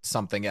is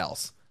something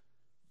else.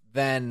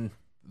 Then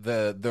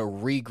the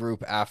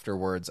regroup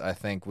afterwards, I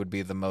think, would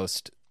be the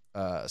most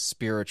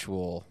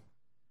spiritual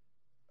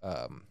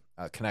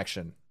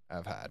connection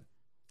I've had.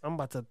 I'm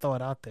about to throw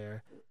it out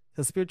there,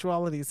 because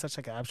spirituality is such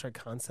like an abstract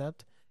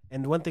concept,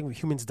 and one thing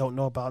humans don't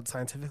know about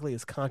scientifically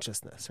is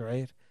consciousness,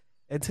 right?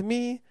 And to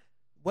me,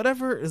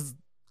 whatever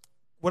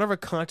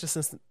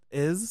consciousness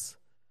is,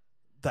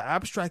 the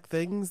abstract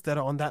things that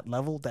are on that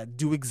level that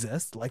do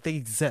exist, like they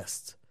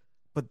exist,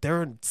 but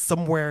they're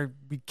somewhere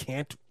we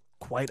can't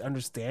quite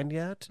understand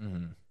yet.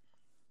 Mm-hmm.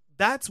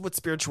 That's what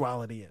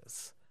spirituality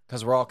is.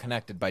 Because we're all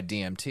connected by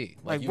DMT.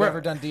 Like, you we're-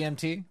 ever done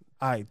DMT?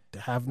 I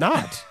have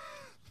not.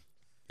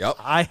 Yep.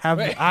 I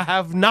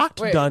have not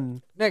Wait.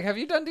 done. Nick, have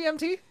you done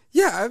DMT?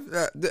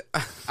 Yeah.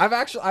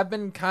 I've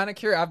been kind of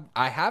curious.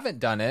 I haven't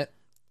done it,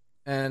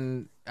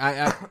 and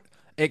I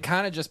it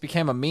kind of just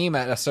became a meme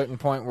at a certain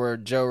point where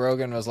Joe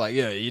Rogan was like,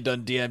 "Yeah, you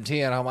done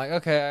DMT," and I'm like,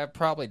 "Okay, I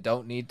probably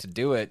don't need to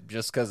do it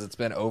just because it's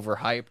been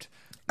overhyped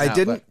I No,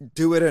 didn't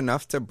do it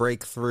enough to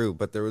break through,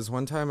 but there was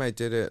one time I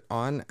did it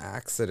on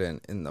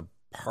accident in the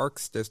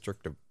Parks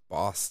District of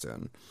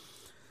Boston.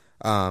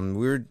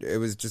 It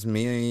was just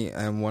me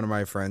and one of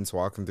my friends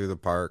walking through the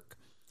park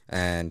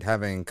and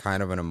having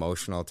kind of an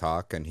emotional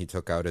talk, and he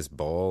took out his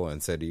bowl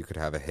and said, "You could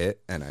have a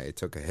hit," and I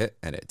took a hit,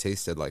 and it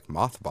tasted like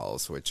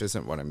mothballs, which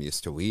isn't what I'm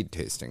used to weed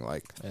tasting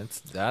like.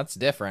 That's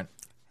different.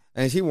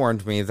 And he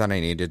warned me that I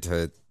needed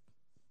to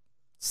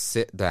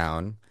sit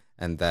down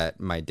and that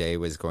my day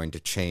was going to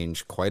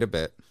change quite a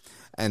bit.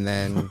 And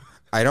then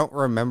I don't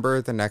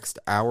remember the next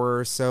hour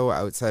or so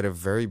outside of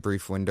very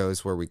brief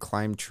windows where we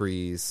climbed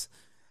trees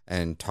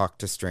and talked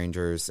to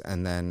strangers.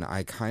 And then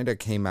I kind of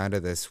came out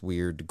of this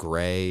weird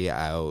gray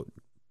out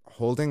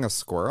holding a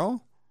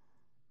squirrel.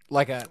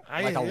 Like a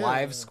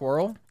live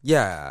squirrel?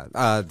 Yeah,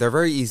 they're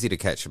very easy to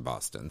catch in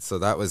Boston, so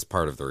that was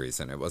part of the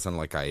reason. It wasn't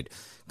like I'd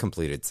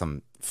completed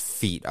some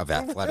feat of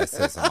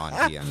athleticism on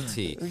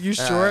DMT. You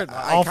short,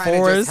 I all kind of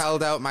fours, just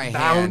held out my hand,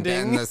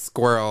 bounding. and the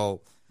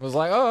squirrel. Was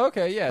like, oh,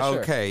 okay, yeah, sure.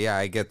 Okay, yeah,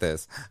 I get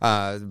this.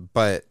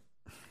 But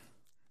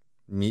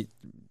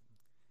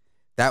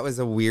that was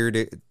a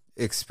weird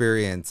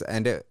experience,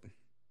 and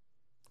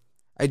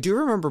I do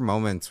remember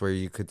moments where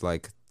you could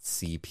like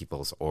see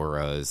people's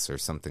auras or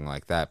something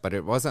like that, but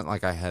it wasn't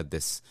like I had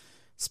this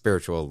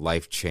spiritual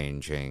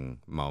life-changing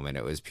moment.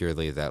 It was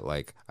purely that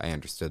like I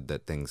understood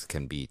that things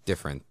can be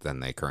different than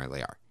they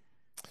currently are,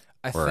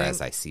 as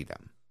I see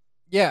them.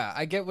 Yeah,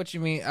 I get what you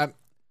mean.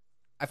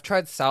 I've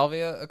tried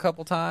salvia a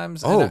couple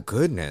times.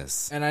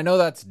 Goodness. And I know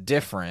that's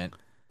different,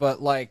 but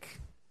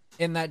like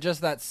in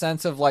that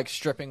sense of like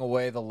stripping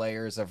away the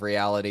layers of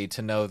reality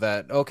to know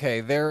that, okay,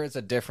 there is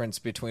a difference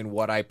between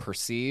what I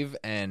perceive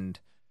and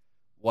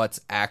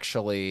what's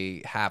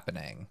actually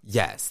happening.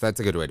 Yes, that's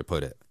a good way to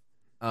put it.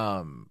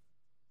 And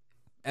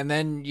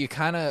then you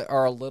kind of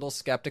are a little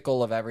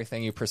skeptical of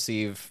everything you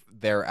perceive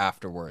there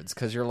afterwards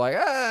because you're like,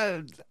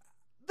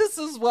 this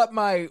is what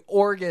my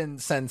organ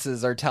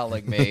senses are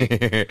telling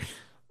me.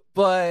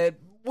 But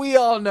we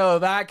all know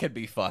that could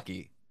be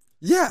fucky.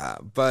 Yeah,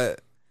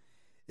 but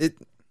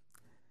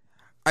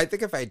I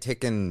think if I'd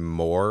taken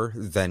more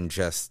than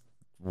just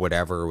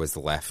whatever was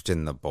left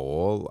in the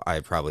bowl,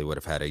 I probably would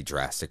have had a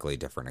drastically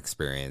different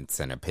experience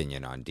and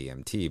opinion on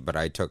DMT. But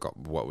I took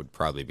what would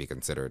probably be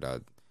considered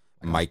a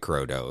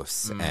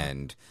microdose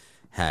and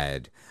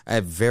had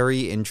a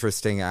very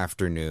interesting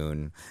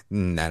afternoon.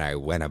 And then I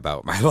went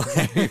about my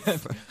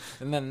life.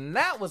 And then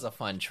that was a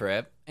fun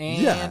trip.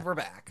 And we're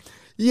back.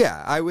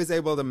 Yeah, I was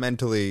able to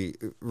mentally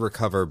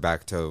recover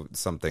back to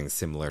something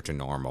similar to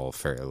normal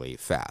fairly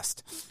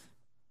fast.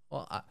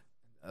 Well,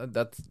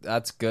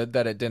 that's good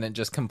that it didn't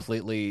just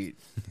completely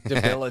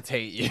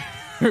debilitate you.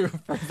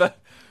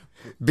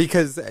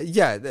 Because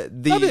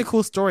that'd be a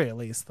cool story at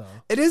least, though.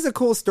 It is a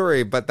cool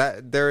story, but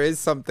that there is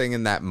something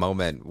in that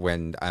moment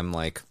when I'm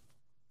like,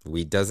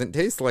 weed doesn't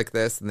taste like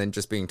this, and then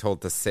just being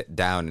told to sit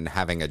down and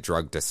having a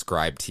drug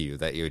described to you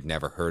that you had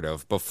never heard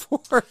of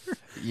before.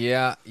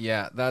 Yeah,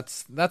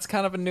 that's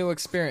kind of a new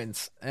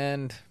experience,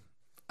 and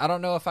I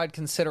don't know if I'd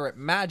consider it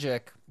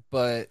magic,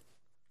 but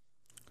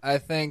I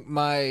think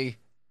my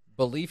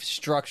belief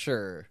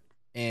structure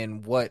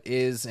in what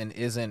is and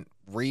isn't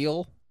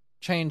real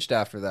changed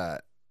after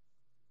that.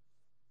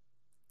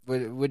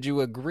 Would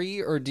you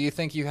agree, or do you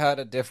think you had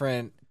a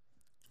different,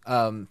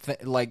 a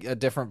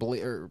different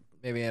belief, or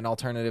maybe an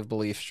alternative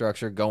belief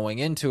structure going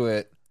into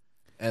it,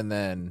 and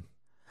then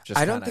just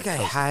I don't think I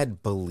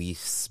had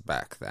beliefs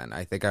back then.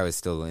 I think I was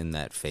still in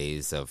that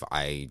phase of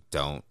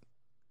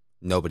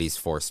nobody's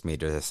forced me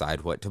to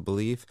decide what to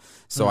believe.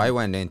 So I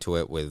went into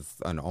it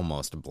with an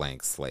almost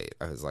blank slate.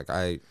 I was like,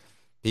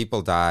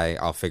 people die,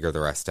 I'll figure the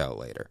rest out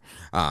later.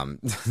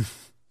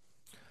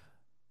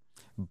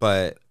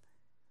 But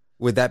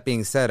with that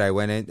being said, I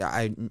went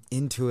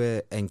into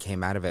it and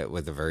came out of it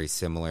with a very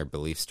similar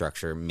belief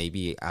structure,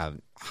 maybe a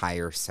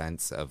higher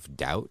sense of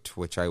doubt,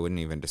 which I wouldn't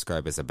even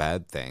describe as a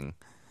bad thing.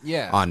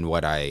 Yeah. On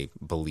what I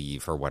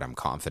believe or what I'm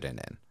confident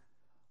in.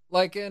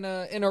 Like in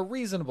a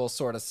reasonable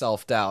sort of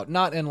self-doubt,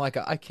 not in like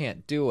a I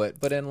can't do it,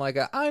 but in like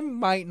a I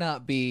might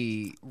not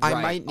be right.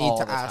 I might need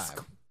to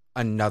ask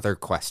another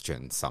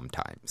question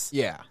sometimes.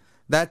 Yeah.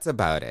 That's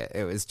about it.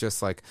 It was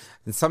just like,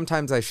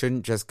 sometimes I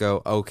shouldn't just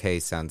go, okay,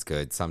 sounds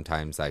good.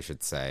 Sometimes I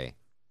should say,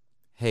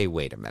 hey,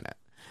 wait a minute.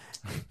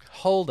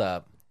 Hold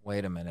up.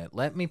 Wait a minute.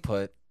 Let me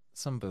put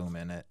some boom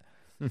in it.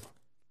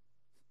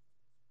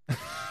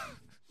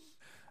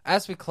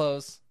 As we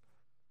close,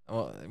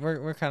 well,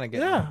 we're kind of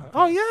getting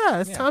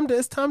It's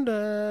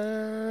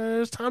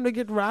time to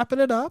get wrapping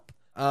it up.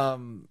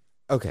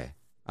 Okay.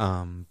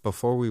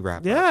 Before we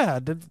wrap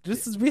up.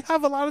 We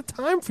have a lot of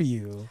time for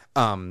you.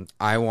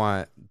 I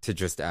want to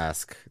just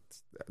ask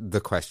the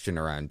question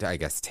around, I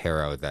guess,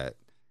 tarot that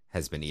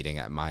has been eating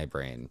at my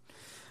brain.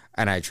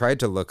 And I tried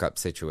to look up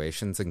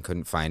situations and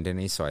couldn't find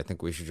any, so I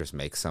think we should just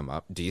make some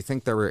up. Do you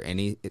think there were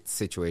any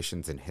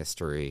situations in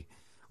history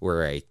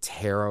where a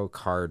tarot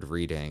card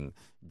reading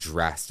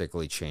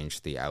drastically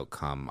changed the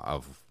outcome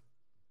of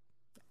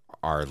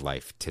our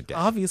life today?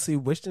 Obviously,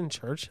 Winston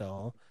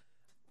Churchill.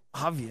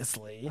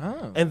 obviously.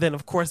 Oh. And then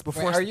of course Wait,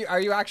 before are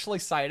you actually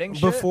citing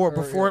shit, before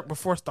or-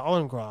 before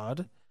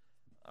Stalingrad,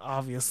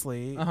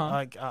 obviously,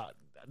 like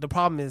the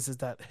problem is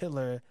that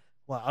Hitler.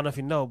 Well, I don't know if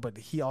you know, but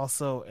he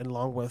also,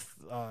 along with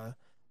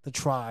the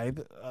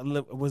tribe,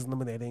 was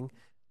eliminating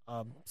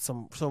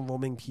some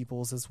roaming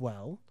peoples as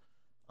well.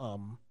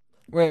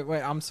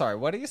 Wait, I'm sorry.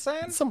 What are you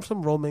saying? Some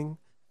roaming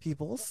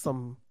peoples,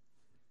 some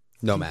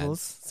Nomads.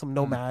 peoples, some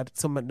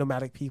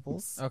nomadic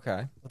peoples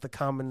Okay. with a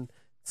common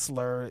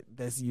slur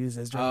that's used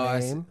as your I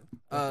see. name.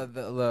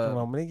 The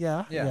Romany,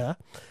 yeah. Yeah.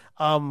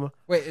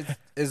 Wait,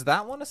 is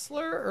that one a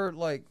slur or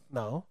like?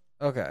 No,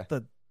 Okay.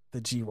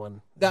 the G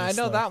one. I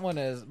know that one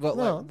is, but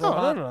No,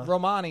 like no.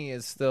 Romani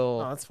is still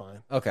No, that's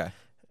fine. okay.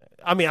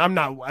 I mean, I'm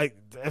not.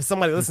 If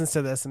somebody listens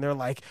to this and they're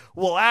like,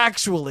 "Well,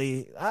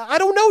 actually, I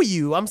don't know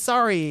you. I'm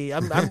sorry.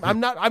 I'm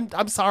not.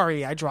 I'm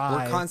sorry. I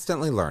tried. We're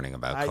constantly learning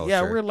about culture.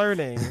 Yeah, we're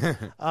learning.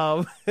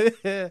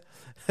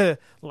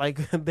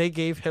 Like they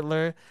gave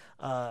Hitler,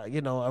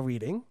 a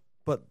reading,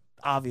 but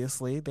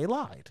obviously they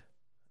lied,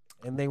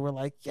 and they were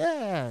like,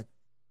 "Yeah,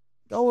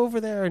 go over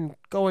there and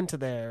go into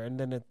there," and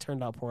then it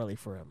turned out poorly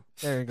for him.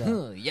 There you go.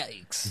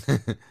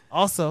 Yikes.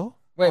 Also,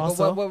 Wait,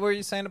 also, but what were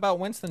you saying about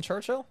Winston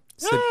Churchill?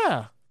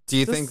 yeah, Do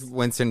you This- think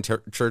Winston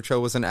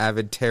Churchill was an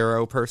avid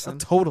tarot person?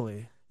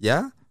 totally.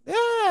 Yeah?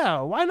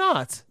 Yeah, why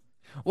not?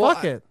 Well,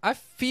 Fuck it. I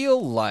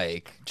feel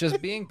like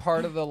just being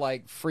part of the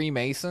like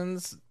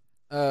Freemasons,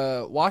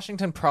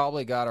 Washington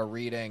probably got a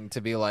reading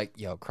to be like,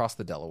 yo, cross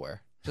the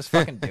Delaware. Just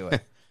fucking do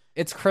it.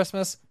 It's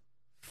Christmas.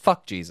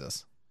 Fuck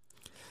Jesus.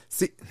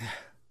 See,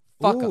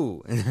 Fuck 'em.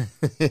 ooh.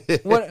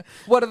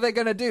 What are they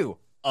gonna do?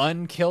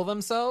 Unkill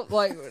themselves?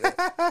 Like,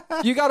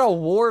 you got a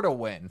war to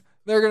win.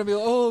 They're gonna be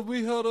like, oh,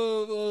 we had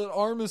an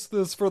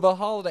armistice for the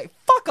holiday.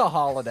 Fuck a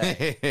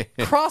holiday.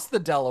 Cross the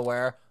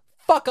Delaware.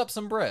 Fuck up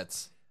some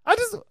Brits. I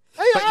just.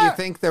 But you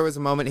think there was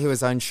a moment he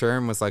was unsure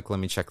and was like, let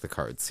me check the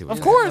cards. See what Of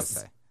he course. has to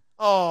say.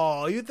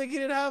 Oh, you think he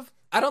didn't have?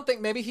 I don't think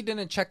maybe he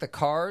didn't check the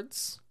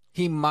cards.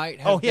 He might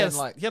have Oh, he been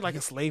had like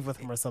a slave with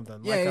him or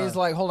something. yeah, he's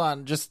like, hold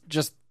on, just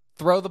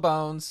throw the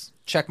bones,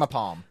 check my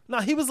palm. no,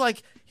 he was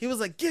like,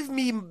 give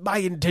me my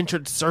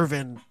indentured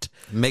servant.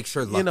 Make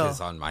sure luck know. is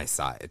on my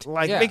side.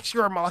 Like, Yeah. make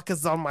sure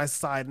Malaka's on my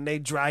side. And they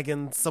drag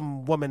in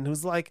some woman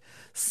who's like,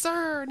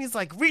 sir, and he's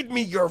like, read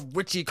me your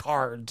witchy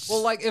cards.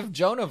 Well, like if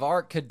Joan of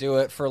Arc could do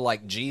it for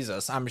like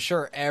Jesus, I'm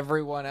sure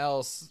everyone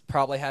else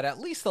probably had at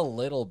least a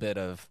little bit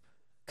of,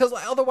 because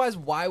otherwise,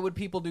 why would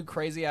people do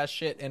crazy ass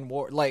shit in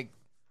war? Like,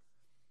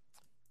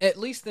 at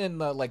least in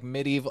the like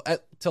medieval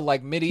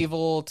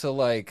to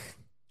like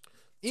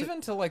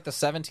even to like the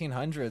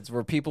 1700s,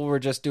 where people were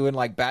just doing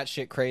like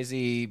batshit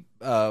crazy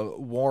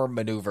war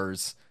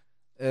maneuvers.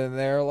 And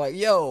they're like,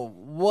 yo,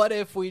 what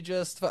if we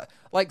just...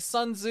 Like,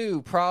 Sun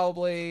Tzu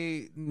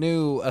probably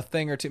knew a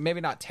thing or two.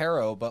 Maybe not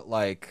tarot, but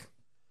like...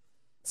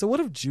 So what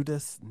if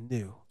Judas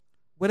knew?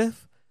 What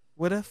if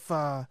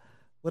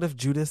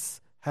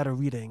Judas had a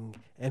reading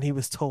and he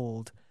was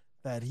told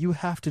that you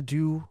have to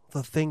do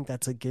the thing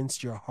that's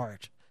against your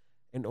heart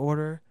in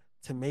order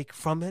to make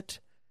from it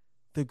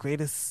the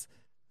greatest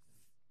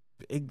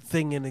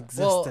thing in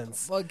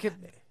existence?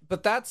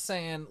 But that's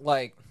saying,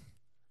 like...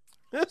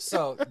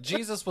 So,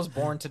 Jesus was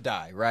born to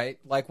die, right?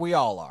 Like, we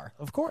all are.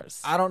 Of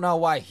course. I don't know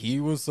why he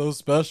was so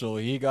special.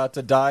 He got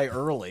to die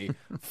early.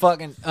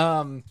 Fucking,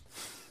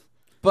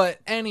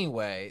 But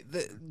anyway,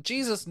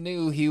 Jesus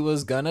knew he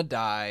was gonna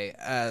die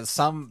as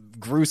some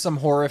gruesome,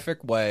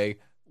 horrific way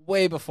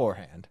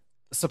beforehand.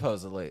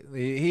 Supposedly,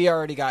 he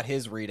already got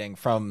his reading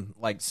from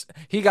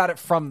he got it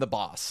from the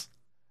boss.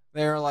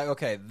 They were like,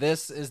 okay,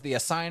 this is the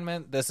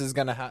assignment. This is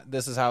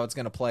how it's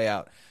gonna play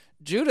out.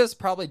 Judas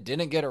probably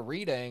didn't get a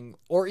reading,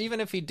 or even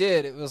if he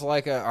did, it was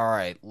like all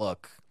right,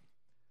 look,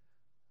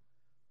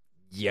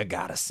 you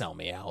gotta sell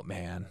me out,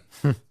 man.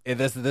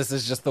 This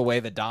is just the way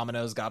the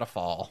dominoes gotta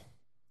fall.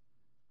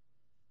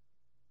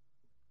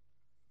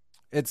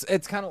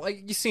 It's kind of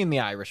like, you've seen The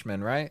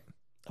Irishman, right?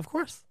 Of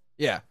course.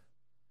 Yeah.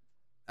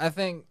 I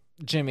think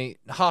Jimmy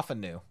Hoffa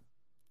knew.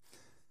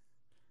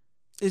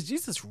 Is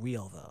Jesus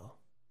real though?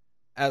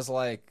 As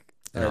like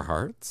In our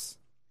hearts?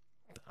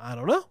 I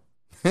don't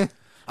know.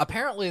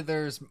 apparently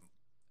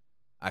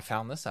I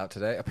found this out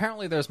today.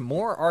 Apparently there's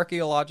more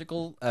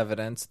archaeological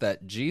evidence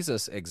that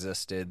Jesus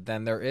existed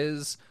than there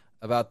is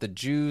about the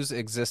Jews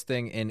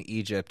existing in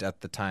Egypt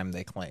at the time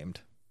they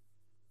claimed.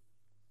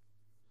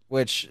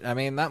 Which, I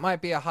mean, that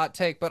might be a hot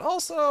take, but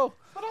also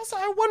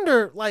I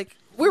wonder, like,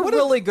 we're what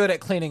really good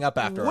at cleaning up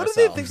after what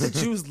ourselves. do they think the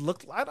Jews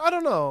look like? I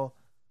don't know.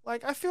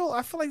 Like, I feel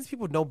like these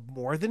people know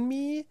more than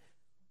me,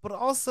 but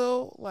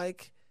also,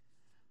 like,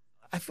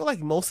 I feel like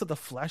most of the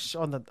flesh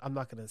on the... I'm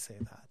not going to say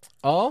that.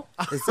 Oh?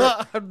 Is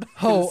it,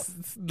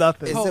 It's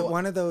nothing. is it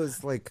one of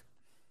those, like,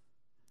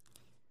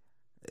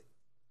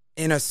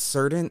 in a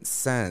certain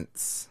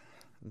sense,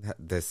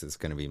 this is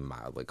going to be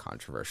mildly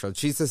controversial.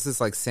 Jesus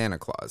is like Santa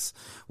Claus,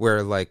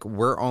 where, like,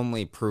 we're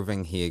only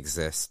proving he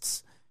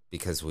exists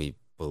because we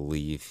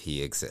believe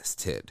he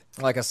existed.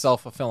 Like a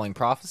self-fulfilling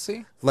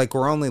prophecy? Like,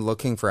 we're only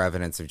looking for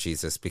evidence of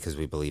Jesus because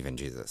we believe in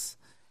Jesus.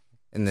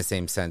 in the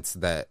same sense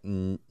that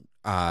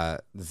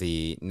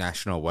the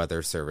National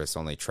Weather Service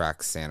only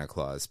tracks Santa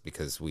Claus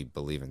because we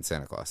believe in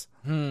Santa Claus.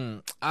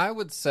 I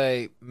would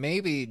say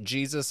maybe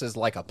Jesus is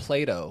like a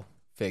Plato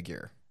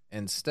figure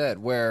instead,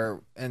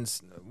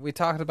 and we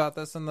talked about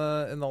this in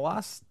the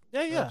last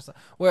episode,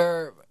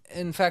 where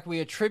in fact we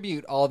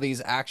attribute all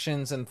these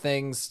actions and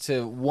things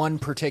to one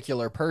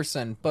particular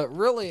person, but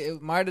really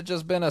it might have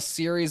just been a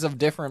series of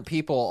different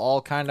people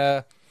all kind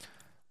of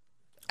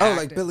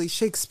like Billy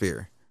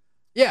Shakespeare.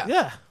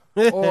 Yeah.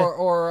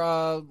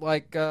 or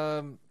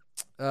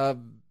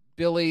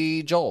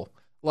Billy Joel.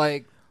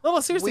 Like, No,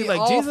 seriously, we like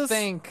all Jesus.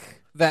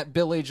 think that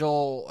Billy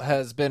Joel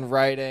has been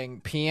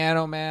writing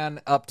Piano Man,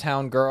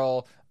 Uptown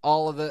Girl,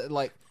 all of the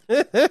like.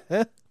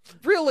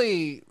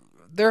 Really,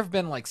 there have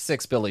been like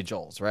 6 Billy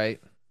Joels,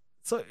 right?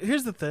 So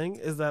here's the thing: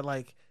 is that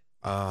like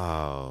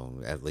Oh,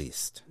 at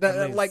least.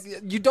 That like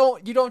you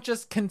don't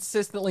just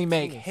consistently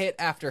make hit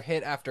after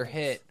hit after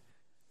hit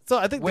so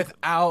I think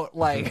without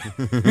like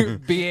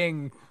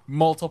being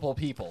multiple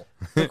people.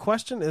 the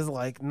question is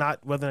like not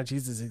whether or not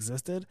Jesus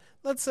existed.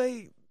 Let's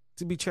say,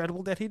 to be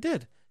charitable, that he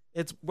did.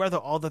 It's whether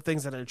all the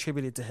things that are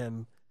attributed to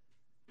him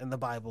in the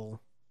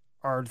Bible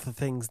are the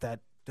things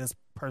that this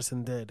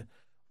person did,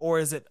 or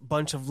is it a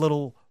bunch of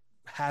little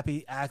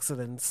happy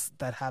accidents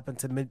that happen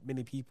to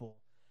many people?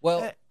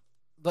 Well,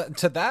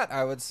 to that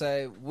I would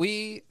say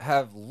we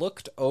have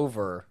looked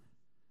over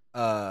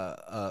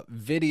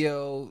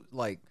video,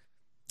 like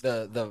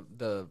the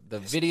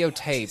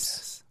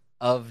videotapes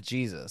of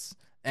Jesus,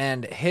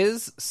 and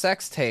his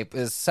sex tape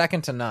is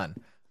second to none.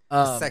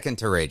 Second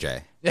to Ray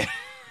J.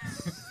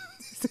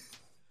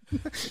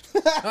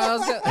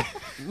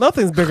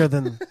 Nothing's bigger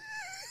than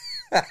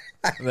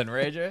Than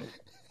Ray J?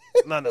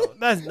 no,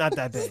 that's not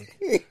that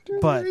big.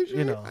 But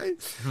you know,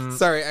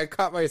 Sorry, I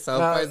caught myself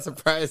by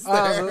surprise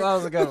there. That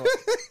was a good one.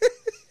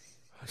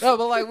 No,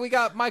 but like we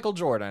got Michael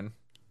Jordan,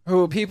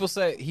 who people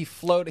say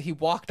he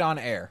walked on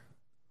air,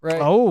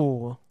 right?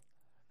 oh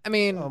I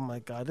mean, my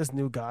God, this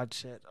new God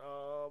shit.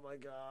 Oh my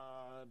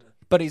God.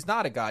 but he's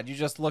not a god. You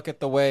just look at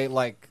the way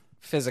like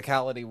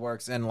physicality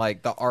works and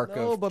like the arc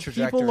No, of but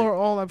trajectory. people are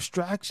all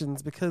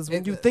abstractions because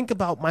when you think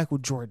about Michael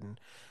Jordan,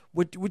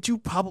 what you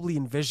probably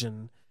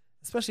envision,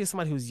 especially as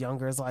somebody who's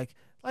younger, is like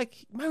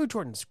Michael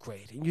Jordan's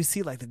great, and you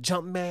see like the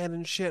jump man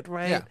and shit,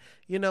 right? Yeah.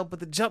 You know, but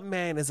the jump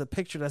man is a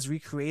picture that's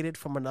recreated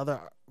from another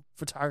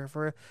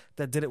photographer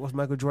that did it with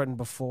Michael Jordan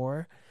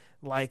before.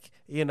 Like,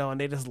 you know, and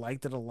they just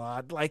liked it a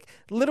lot. Like,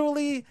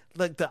 literally,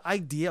 like, the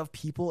idea of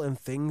people and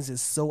things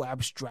is so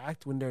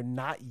abstract when they're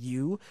not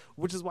you,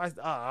 which is why,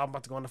 I'm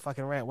about to go on a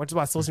fucking rant, which is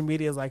why social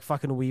media is, like,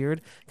 fucking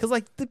weird. Because,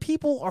 like, the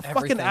people are fucking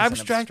Everything's an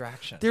abstract.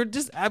 abstraction. They're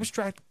just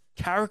abstract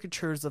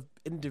caricatures of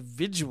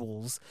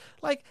individuals.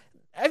 Like,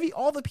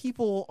 all the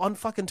people on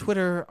fucking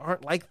Twitter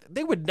aren't like,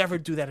 they would never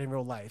do that in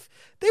real life.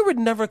 They would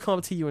never come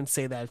up to you and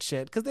say that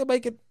shit because they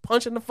might get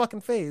punched in the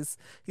fucking face.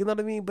 You know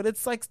what I mean? But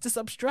it's, like, just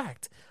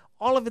abstract.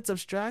 All of it's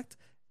abstract,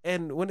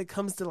 and when it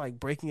comes to like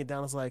breaking it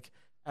down, it's like,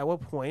 at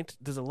what point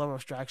does a level of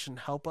abstraction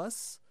help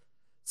us?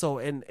 So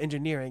in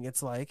engineering,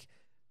 it's like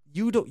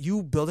you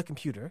build a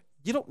computer.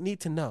 You don't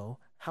need to know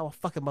how a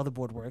fucking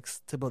motherboard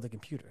works to build a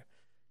computer.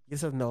 You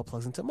just have to know it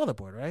plugs into a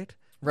motherboard, right?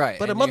 Right.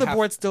 But a and you have-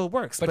 motherboard still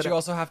works. But you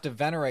also have to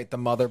venerate the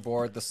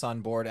motherboard, the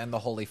sunboard, and the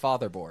Holy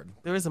Father board.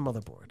 there is a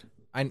motherboard.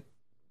 I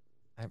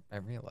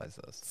realize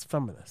this. It's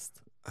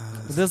feminist.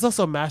 But there's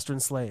also a master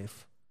and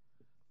slave.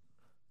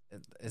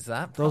 Is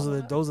that Those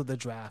problematic? are the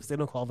drafts. They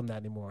don't call them that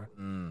anymore.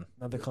 Mm.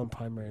 Now they call them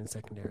primary and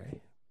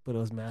secondary. But it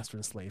was master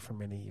and slave for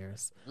many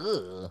years.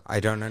 I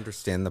don't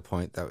understand the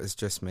point that was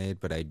just made,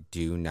 but I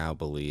do now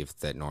believe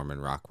that Norman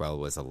Rockwell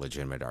was a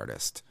legitimate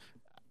artist.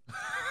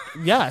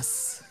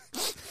 Yes.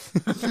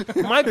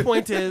 My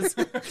point is,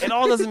 it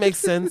all doesn't make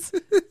sense.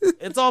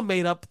 It's all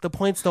made up. The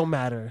points don't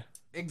matter.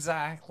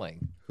 Exactly.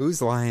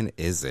 Whose line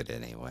is it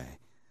anyway?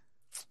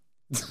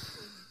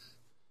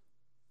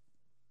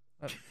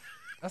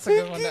 That's a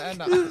good one to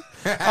end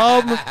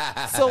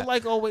on. So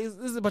like always,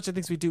 this is a bunch of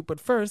things we do. But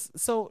first,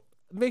 so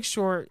make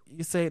sure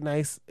you say it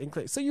nice and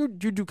clear. So you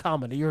do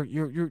comedy.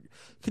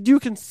 Could you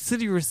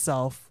consider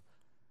yourself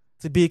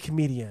to be a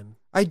comedian?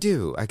 I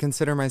do. I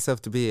consider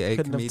myself to be a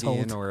Couldn't have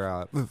comedian told. or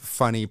a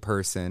funny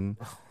person.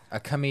 A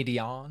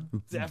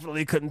comedian.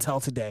 Definitely couldn't tell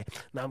today.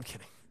 No, I'm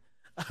kidding.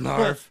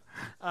 Narf.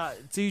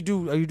 So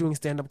are you doing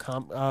stand up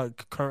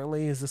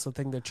currently? Is this a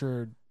thing that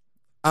you're?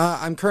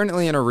 I'm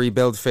currently in a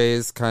rebuild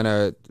phase, kind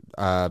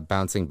of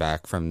bouncing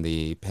back from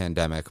the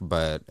pandemic,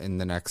 but in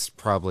the next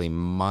probably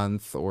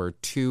month or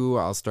two,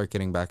 I'll start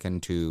getting back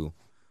into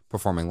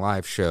performing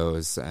live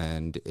shows.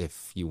 And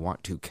if you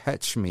want to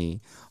catch me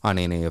on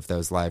any of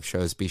those live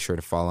shows, be sure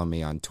to follow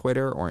me on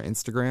Twitter or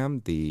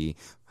Instagram. The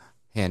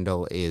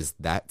handle is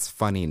That's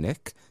Funny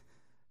Nick.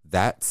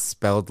 That's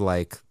spelled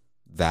like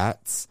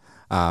that's.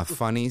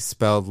 Funny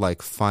spelled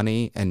like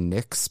funny, and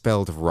Nick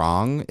spelled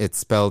wrong. It's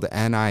spelled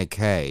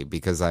N-I-K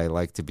because I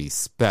like to be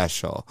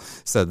special.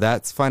 So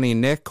that's Funny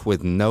Nick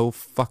with no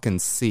fucking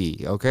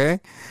C, okay?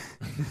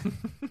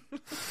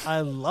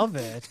 I love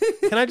it.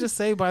 Can I just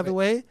say, by the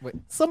way, wait.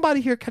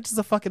 somebody here catches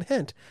a fucking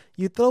hint.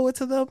 You throw it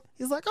to them.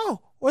 He's like, oh,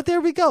 well,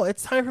 there we go.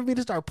 It's time for me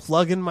to start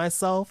plugging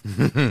myself.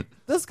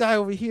 This guy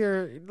over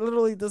here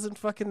literally doesn't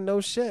fucking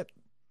know shit.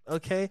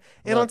 Okay?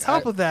 And on Look,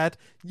 top of that,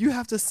 you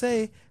have to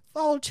say,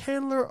 follow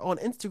Chandler on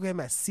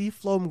Instagram at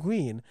Seafloam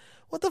Green.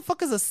 What the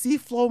fuck is a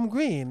Seafloam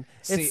Green?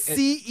 It's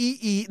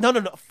CEE. No.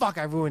 Fuck,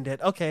 I ruined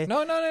it. Okay.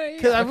 No.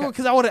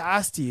 Because I would have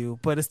asked you,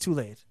 but it's too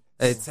late.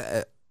 It's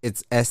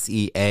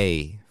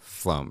SEA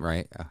Floam,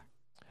 right?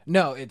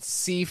 No, it's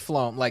sea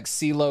floam, like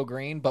CeeLo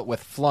Green, but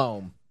with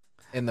floam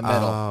in the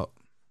middle.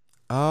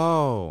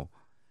 Oh,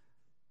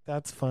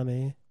 That's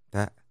funny.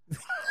 that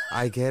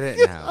I get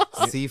it now.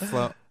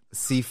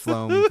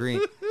 Seafloam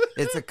green.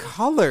 It's a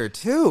color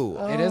too.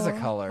 It is a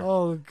color.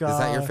 Oh, God. Is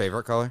that your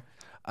favorite color?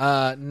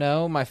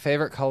 No, my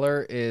favorite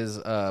color is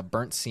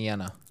burnt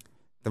sienna.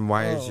 Then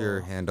why is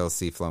your handle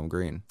Seafloam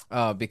green?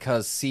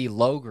 Because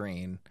CeeLo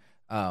Green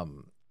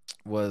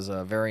was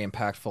very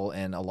impactful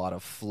in a lot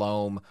of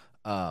floam.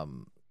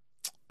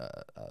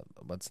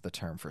 What's the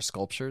term for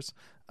sculptures?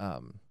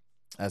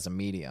 As a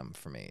medium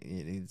for me,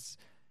 it's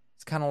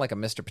kind of like a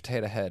Mr.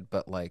 Potato Head,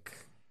 but like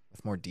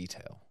with more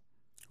detail.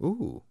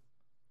 Ooh,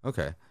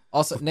 okay.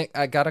 Also, Nick,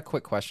 I got a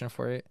quick question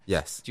for you.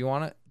 Yes, Do you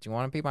want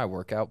to be my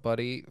workout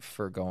buddy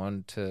for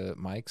going to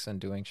Mike's and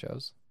doing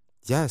shows?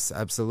 yes,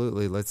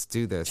 absolutely. Let's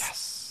do this.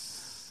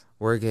 Yes.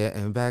 We're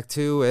getting back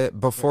to it.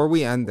 Before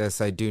we end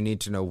this, I do need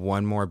to know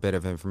one more bit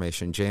of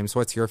information. James,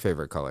 what's your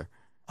favorite color?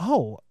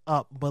 Oh,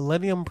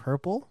 Millennium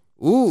Purple.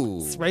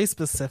 Ooh, It's race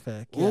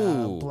specific.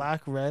 Yeah, Ooh.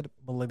 black, red,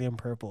 Millennium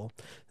Purple.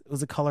 It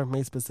was a color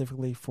made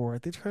specifically for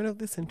the turn of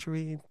the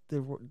century.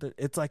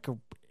 It's like a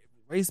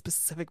race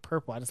specific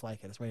purple. I just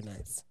like it. It's very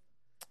nice.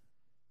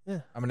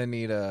 Yeah, I'm gonna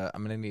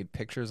need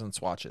pictures and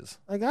swatches.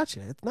 I got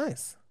you. It's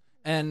nice.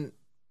 And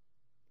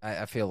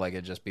I feel like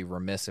it'd just be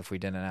remiss if we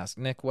didn't ask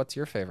Nick, what's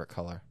your favorite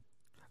color?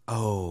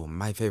 Oh,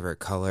 my favorite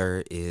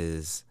color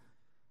is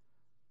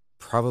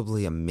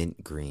probably a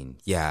mint green.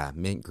 Yeah,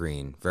 mint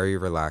green. Very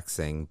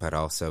relaxing, but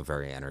also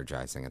very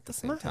energizing at the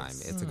same nice. time.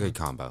 It's a good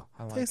combo.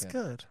 I like Tastes it.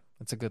 good.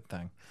 It's a good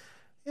thing.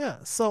 Yeah.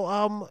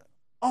 So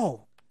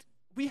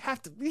we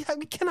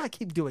cannot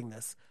keep doing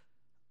this.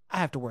 I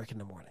have to work in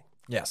the morning.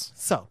 Yes.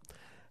 So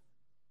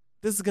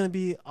this is gonna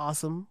be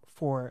awesome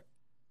for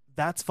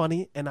That's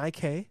Funny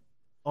NIK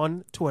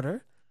on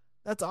Twitter.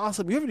 That's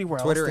awesome. You have anywhere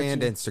else? Twitter that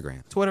and you-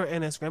 Instagram. Twitter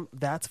and Instagram.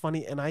 That's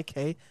Funny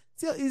NIK.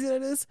 See how easy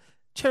that is?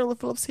 Chandler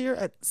Phillips here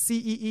at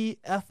CEEFLOAME.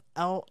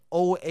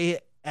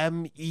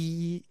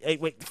 Hey,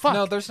 wait, fuck.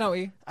 No, there's no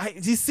E.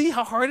 Do you see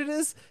how hard it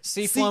is?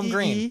 Seafloam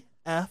green.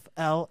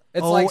 CEEFLOAM.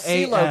 It's like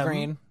CeeLo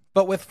Green,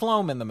 but with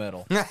floam in the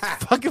middle.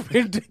 Fucking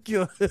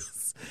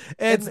ridiculous.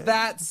 And It's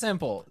that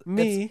simple.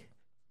 me,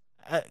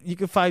 you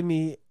can find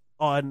me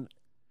on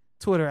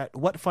Twitter at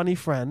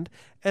whatfunnyfriend.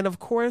 And of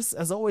course,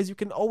 as always, you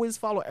can always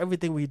follow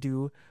everything we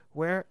do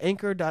where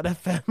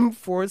anchor.fm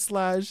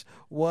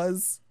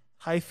 /was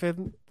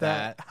hyphen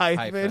that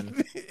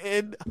hyphen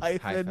in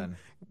hyphen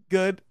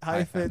good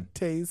hyphen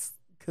taste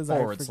because I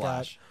Forward forgot.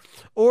 slash.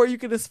 Or you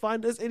can just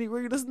find us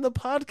anywhere you listen to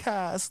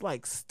podcasts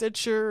like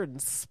Stitcher and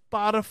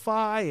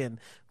Spotify and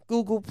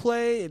Google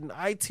Play and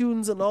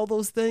iTunes and all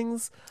those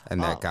things.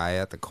 And that guy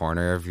at the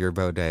corner of your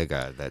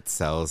bodega that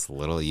sells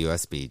little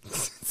USB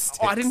sticks.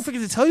 Oh, I didn't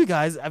forget to tell you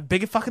guys a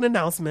big fucking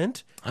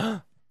announcement.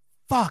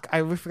 Fuck, I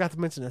really forgot to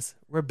mention this.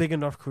 We're big in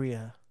North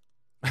Korea.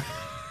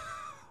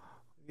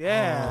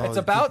 Yeah. It's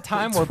about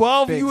time we're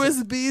 12 big.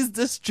 USBs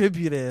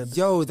distributed.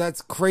 Yo,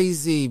 that's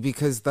crazy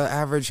because the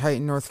average height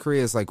in North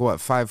Korea is like, what,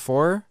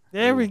 5'4"?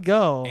 There we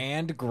go.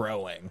 And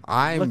growing.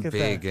 I'm Look at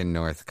big that. in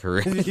North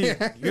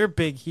Korea. You're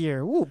big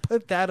here. Ooh,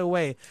 put that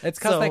away. It's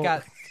because they So-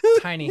 got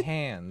tiny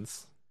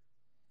hands.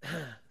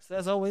 So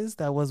as always,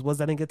 that was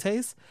That in Good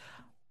Taste?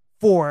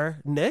 For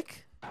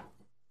Nick,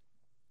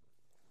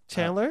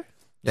 Chandler,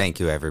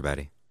 Thank you,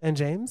 everybody. and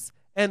James.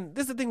 And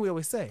this is the thing we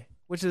always say,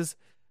 which is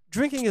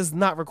drinking is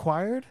not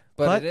required,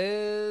 But it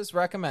is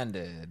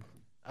recommended.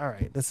 all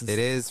right, this is It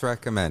is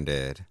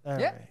recommended. all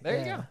Yeah, right, there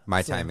you go.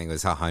 My So- timing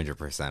was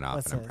 100% off,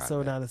 That's and I'm it. proud So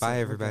of now it. this Bye,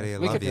 is- everybody. I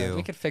We love could you.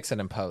 we could fix it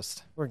in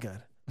post. We're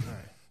good. All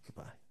right,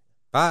 goodbye.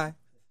 Bye.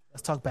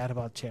 Let's talk bad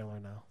about Chandler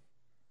now.